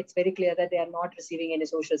India, it's very clear that they are not receiving any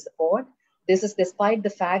social support. This is despite the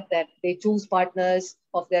fact that they choose partners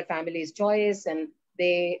of their family's choice, and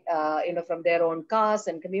they, from their own caste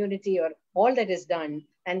and community, or all that is done,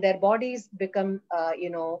 and their bodies become,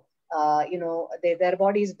 their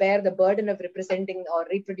bodies bear the burden of representing or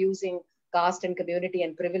reproducing caste and community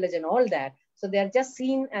and privilege and all that. So they are just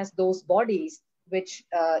seen as those bodies which,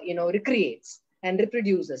 recreates and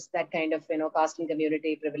reproduces that kind of, caste and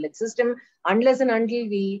community privilege system, unless and until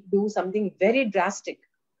we do something very drastic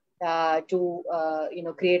to,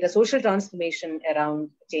 create a social transformation around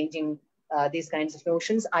changing these kinds of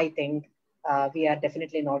notions. I think we are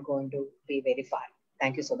definitely not going to be very far.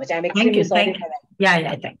 Thank you so much. I'm extremely sorry for that.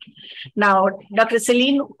 Yeah, thank you. Now, Dr.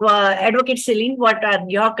 Celin, Advocate Celin, what are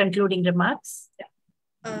your concluding remarks?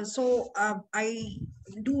 I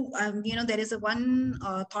do, there is one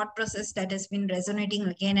thought process that has been resonating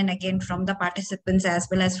again and again from the participants as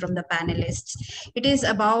well as from the panelists. It is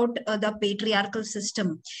about the patriarchal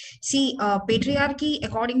system. See, patriarchy,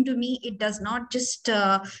 according to me, it does not just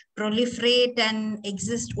proliferate and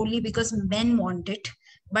exist only because men want it.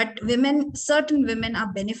 But certain women are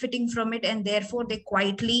benefiting from it, and therefore they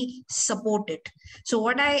quietly support it. So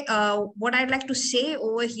what I'd like to say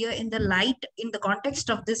over here in the context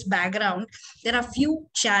of this background, there are few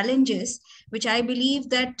challenges which I believe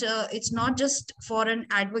that it's not just for an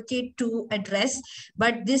advocate to address,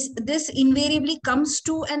 but this invariably comes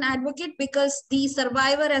to an advocate because the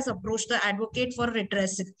survivor has approached the advocate for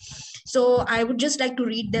redressal. So I would just like to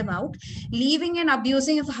read them out. Leaving and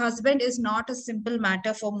abusing of a husband is not a simple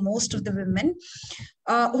matter for most of the women.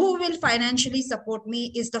 Who will financially support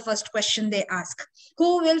me is the first question they ask.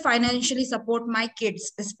 Who will financially support my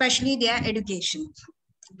kids, especially their education?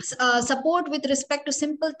 Support with respect to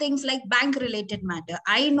simple things like bank related matter.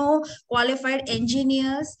 I know qualified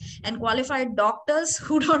engineers and qualified doctors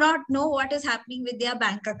who do not know what is happening with their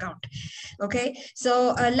bank account. Okay,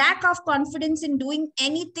 so a lack of confidence in doing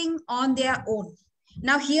anything on their own.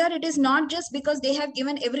 Now here it is not just because they have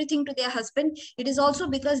given everything to their husband, it is also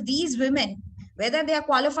because these women whether they are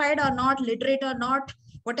qualified or not, literate or not,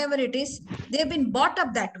 whatever it is, they've been brought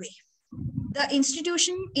up that way. The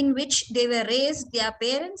institution in which they were raised, their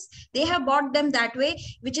parents, they have brought them that way,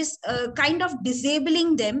 which is kind of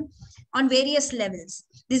disabling them on various levels,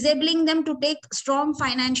 disabling them to take strong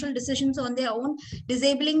financial decisions on their own,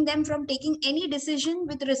 disabling them from taking any decision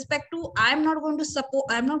with respect to, I'm not going to support,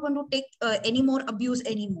 I'm not going to take any more abuse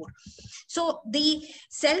anymore. So the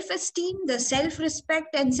self-esteem, the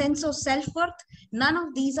self-respect and sense of self-worth, none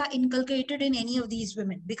of these are inculcated in any of these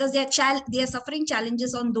women, because they are suffering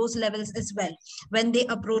challenges on those levels as well when they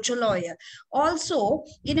approach a lawyer. Also,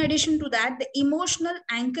 in addition to that, the emotional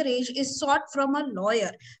anchorage is sought from a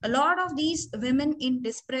lawyer. A lot of these women in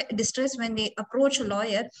distress, when they approach a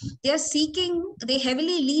lawyer, they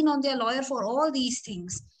heavily lean on their lawyer for all these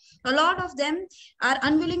things. A lot of them are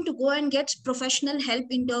unwilling to go and get professional help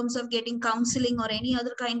in terms of getting counseling or any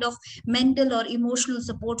other kind of mental or emotional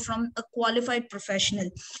support from a qualified professional.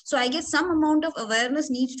 So I guess some amount of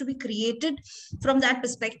awareness needs to be created from that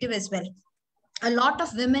perspective as well. A lot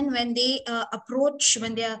of women, when they approach,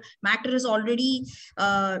 when their matter is already,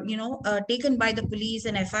 taken by the police,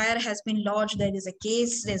 and FIR has been lodged, there is a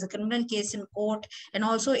case, there's a criminal case in court, and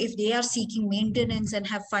also if they are seeking maintenance and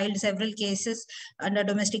have filed several cases under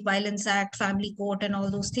Domestic Violence Act, Family Court, and all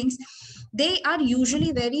those things, they are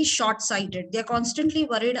usually very short-sighted. They're constantly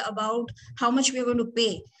worried about how much we're going to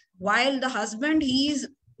pay, while the husband, he's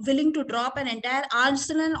willing to drop an entire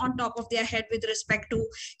arsenal on top of their head with respect to,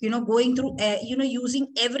 going through, using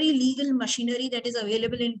every legal machinery that is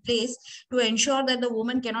available in place to ensure that the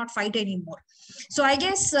woman cannot fight anymore. So I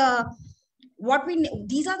guess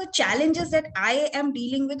these are the challenges that I am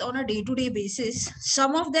dealing with on a day-to-day basis.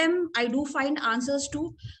 Some of them I do find answers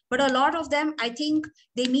to, but a lot of them, I think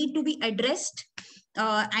they need to be addressed.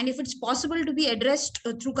 And if it's possible to be addressed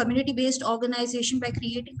through community-based organization by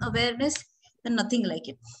creating awareness, then nothing like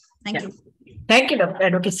it. Thank you. Thank you, Dr.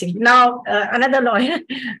 Advocacy. Now, another lawyer,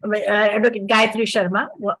 Advocate Gayatri Sharma.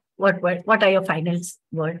 What are your final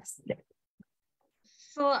words?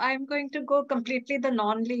 So I'm going to go completely the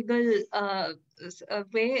non-legal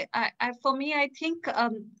way. For me, I think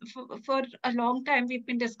for a long time we've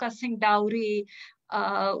been discussing dowry,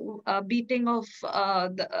 beating of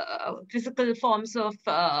the physical forms of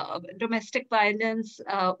domestic violence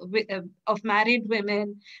of married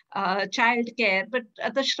women, child care. But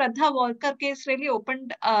the Shraddha Walkar case really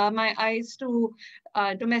opened my eyes to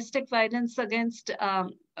domestic violence against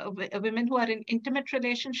women who are in intimate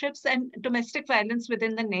relationships and domestic violence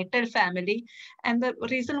within the natal family. And the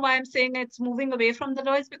reason why I'm saying it's moving away from the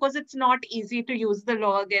law is because it's not easy to use the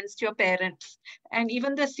law against your parents. And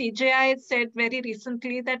even the CJI said very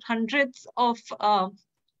recently that hundreds of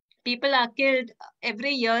people are killed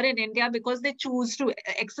every year in India because they choose to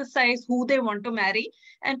exercise who they want to marry,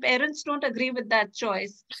 and parents don't agree with that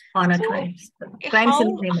choice. Honor crimes. How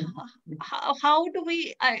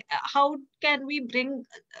can we bring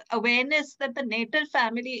awareness that the natal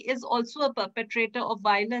family is also a perpetrator of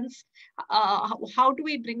violence? How do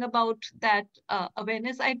we bring about that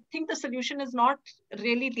awareness? I think the solution is not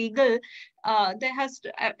really legal. There has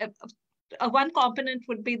to one component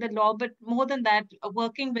would be the law, but more than that,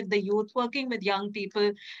 working with the youth, working with young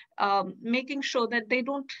people, making sure that they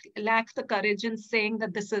don't lack the courage in saying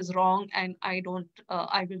that this is wrong and I will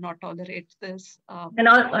not tolerate this.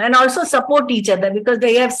 And also support each other, because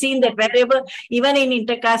they have seen that wherever, even in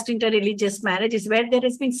intercaste, interreligious marriages, where there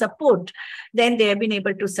has been support, then they have been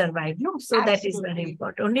able to survive. No, so absolutely. That is very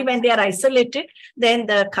important. Only when they are isolated, then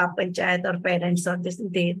the Khap Panchayat or parents or this,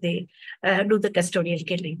 they do the custodial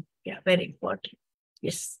killing. Yeah, very important.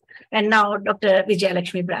 Yes. And now, Dr.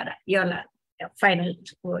 Vijaylakshmi Brara, your final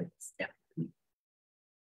words. Yeah.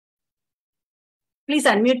 Please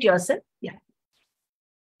unmute yourself. Yeah.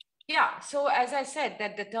 Yeah. So as I said,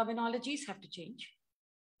 that the terminologies have to change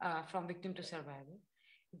from victim to survivor.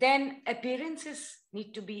 Then appearances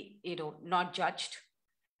need to be, not judged.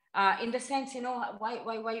 In the sense,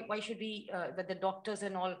 why should we, that the doctors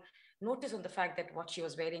and all notice on the fact that what she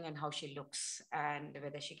was wearing and how she looks and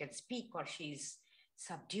whether she can speak or she's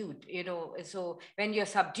subdued, so when you're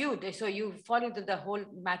subdued, so you fall into the whole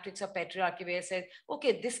matrix of patriarchy where it says,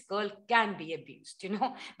 okay, this girl can be abused,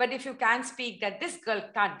 but if you can't speak, that this girl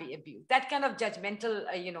can't be abused, that kind of judgmental,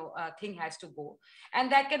 thing has to go.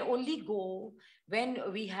 And that can only go when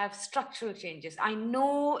we have structural changes. I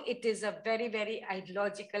know it is a very, very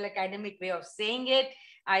ideological academic way of saying it.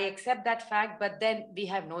 I accept that fact, but then we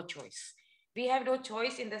have no choice. We have no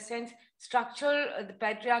choice in the sense structural, the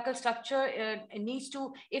patriarchal structure needs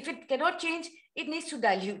to, if it cannot change, it needs to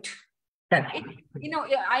dilute.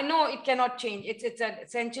 I know it cannot change. It's a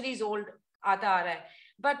centuries old Aadhar.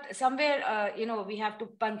 but somewhere, we have to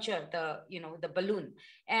puncture the, the balloon.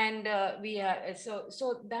 And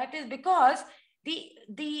so that is because the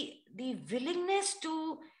willingness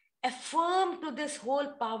to affirm to this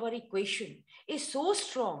whole power equation is so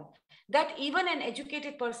strong that even an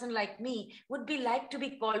educated person like me would be like to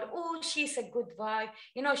be called, oh, she's a good wife.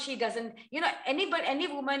 She doesn't, any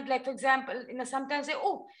woman, like, for example, sometimes say,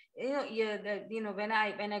 oh, when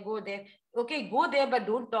I go there, okay, go there, but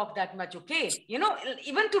don't talk that much. Okay.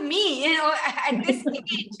 Even to me, at this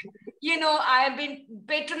age, I have been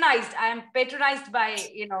patronized. I am patronized by,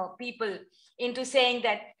 people into saying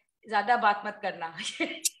that, zyada baat mat karna,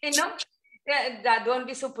 don't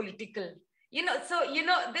be so political,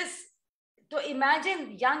 this. So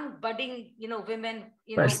imagine young budding, women,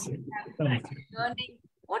 learning,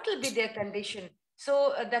 what will be their condition?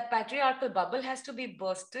 So that patriarchal bubble has to be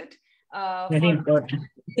bursted. Very important.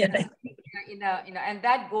 And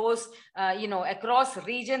that goes, across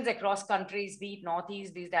regions, across countries, be it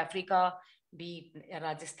Northeast, be it Africa, be it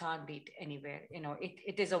Rajasthan, be it anywhere.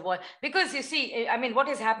 It is a war. Because you see, what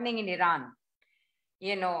is happening in Iran?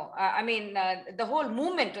 The whole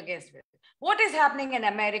movement against it. What is happening in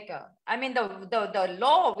America? The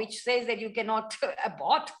law which says that you cannot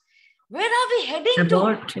abort. Where are we heading to?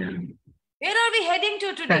 Where are we heading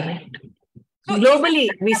to today? So globally,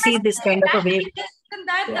 we see this kind of a wave.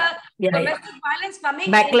 Domestic violence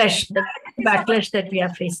coming. Backlash, the backlash that we are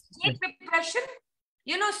facing. Repression.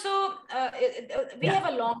 So we have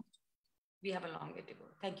a long way to go.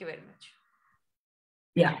 Thank you very much.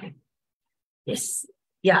 Yeah. Yes.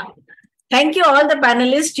 Yeah. Thank you, all the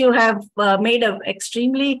panelists. You have made an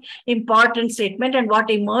extremely important statement. And what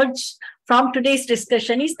emerged from today's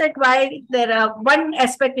discussion is that while there are one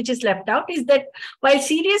aspect which is left out is that while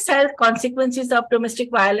serious health consequences of domestic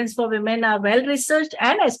violence for women are well researched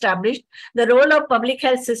and established, the role of public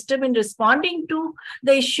health system in responding to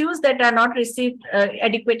the issues that are not received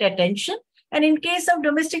adequate attention. And in case of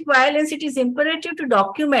domestic violence, it is imperative to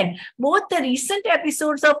document both the recent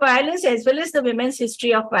episodes of violence as well as the women's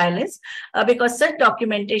history of violence, because such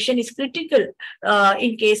documentation is critical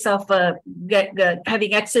in case of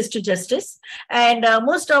having access to justice. And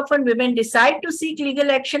most often women decide to seek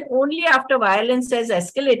legal action only after violence has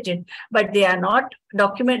escalated, but there are no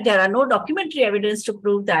documentary evidence to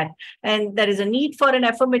prove that. And there is a need for an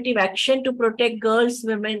affirmative action to protect girls,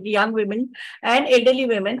 women, young women, and elderly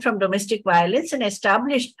women from domestic violence and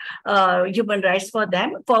establish human rights for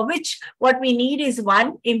them, for which what we need is,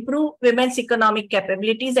 one, improve women's economic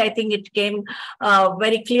capabilities. I think it came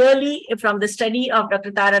very clearly from the study of Dr.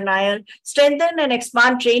 Tara Nair. Strengthen and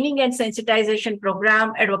expand training and sensitization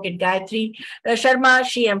program, Advocate Gayatri. Sharma,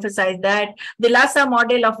 she emphasized that. Dilasa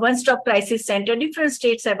model of one-stop crisis center. Different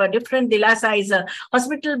states have a different. Dilasa is a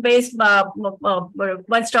hospital-based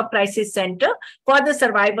one-stop crisis center for the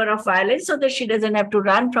survivor of violence, so that she doesn't have to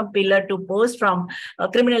run from pillar to post, from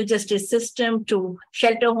criminal justice system to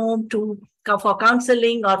shelter home to for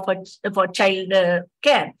counseling or for child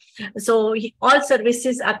care. So all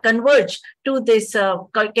services are converged to this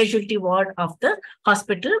casualty ward of the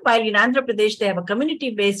hospital, while in Andhra Pradesh, they have a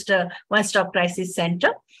community-based one-stop crisis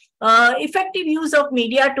center. Effective use of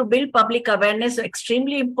media to build public awareness is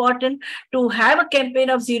extremely important, to have a campaign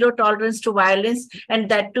of zero tolerance to violence, and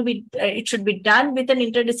that it should be done with an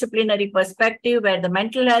interdisciplinary perspective where the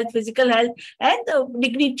mental health, physical health, and the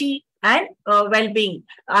dignity and well-being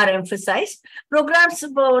are emphasized. Programs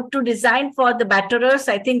to design for the batterers.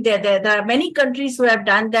 I think there are many countries who have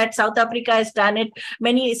done that. South Africa has done it.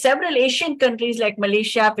 Several Asian countries like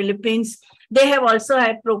Malaysia, Philippines, they have also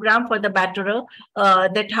had program for the batterer,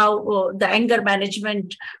 that how the anger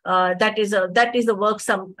management, that is the work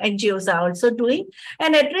some NGOs are also doing.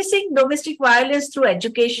 And addressing domestic violence through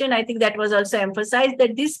education, I think that was also emphasized,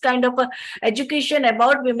 that this kind of education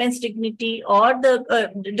about women's dignity or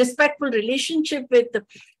the respectful relationship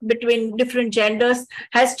between different genders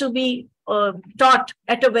has to be taught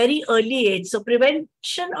at a very early age. So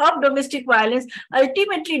prevention of domestic violence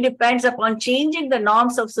ultimately depends upon changing the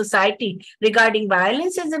norms of society regarding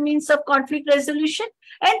violence as a means of conflict resolution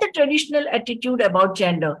and the traditional attitude about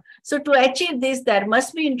gender. So to achieve this, there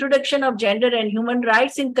must be introduction of gender and human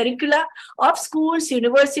rights in curricula of schools,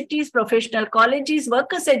 universities, professional colleges,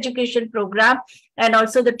 workers' education program, and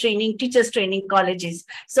also the training, teachers training colleges.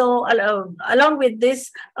 So along with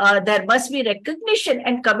this, there must be recognition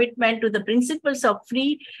and commitment to the principles of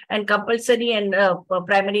free and compulsory and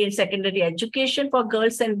primary and secondary education for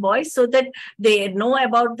girls and boys, so that they know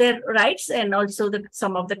about their rights, and also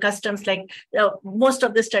some of the customs, like most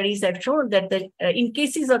of the studies have shown that in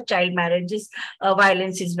cases of child marriages,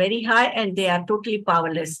 violence is very high and they are totally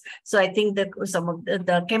powerless. So I think that some of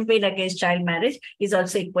the campaign against child marriage is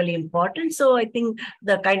also equally important. So I think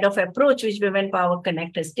the kind of approach which Women Power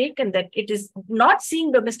Connect has taken, that it is not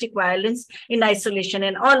seeing domestic violence in isolation,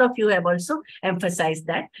 and all of you have also emphasized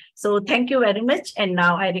that. So thank you very much. And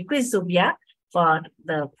now I request Zubia for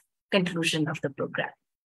the conclusion of the program.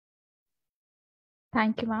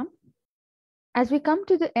 Thank you, ma'am. As we come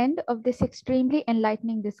to the end of this extremely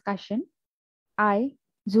enlightening discussion, I,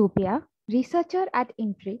 Zubia, researcher at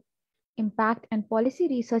IMPRI, Impact and Policy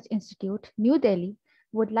Research Institute, New Delhi,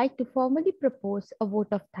 would like to formally propose a vote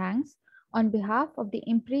of thanks on behalf of the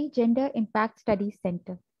IMPRI Gender Impact Studies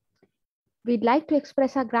Center. We'd like to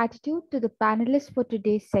express our gratitude to the panelists for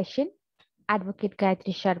today's session, Advocate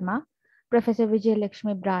Gayatri Sharma, Professor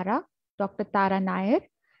Vijaylakshmi Brara, Dr. Tara Nair,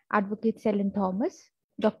 Advocate Celin Thomas,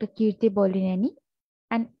 Dr. Kirti Bolineni,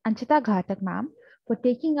 and Anchita Ghatak ma'am for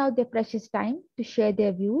taking out their precious time to share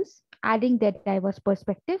their views, adding their diverse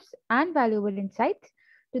perspectives and valuable insights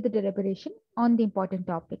to the deliberation on the important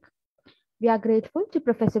topic. We are grateful to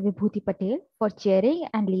Professor Vibhuti Patel for chairing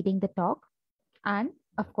and leading the talk. And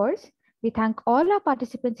of course, we thank all our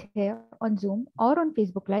participants here on Zoom or on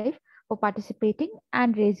Facebook Live for participating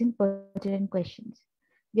and raising pertinent questions.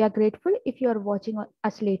 We are grateful if you are watching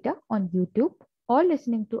us later on YouTube or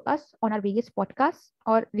listening to us on our various podcasts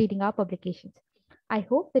or reading our publications. I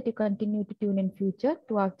hope that you continue to tune in future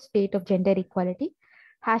to our State of Gender Equality,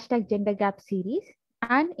 #GenderGap series,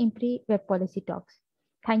 and IMPRI Web Policy Talks.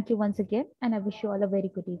 Thank you once again, and I wish you all a very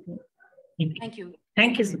good evening. Thank you.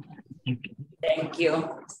 Thank you. Thank you. Thank you.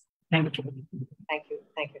 Thank you.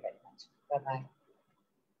 Thank you very much. Bye-bye.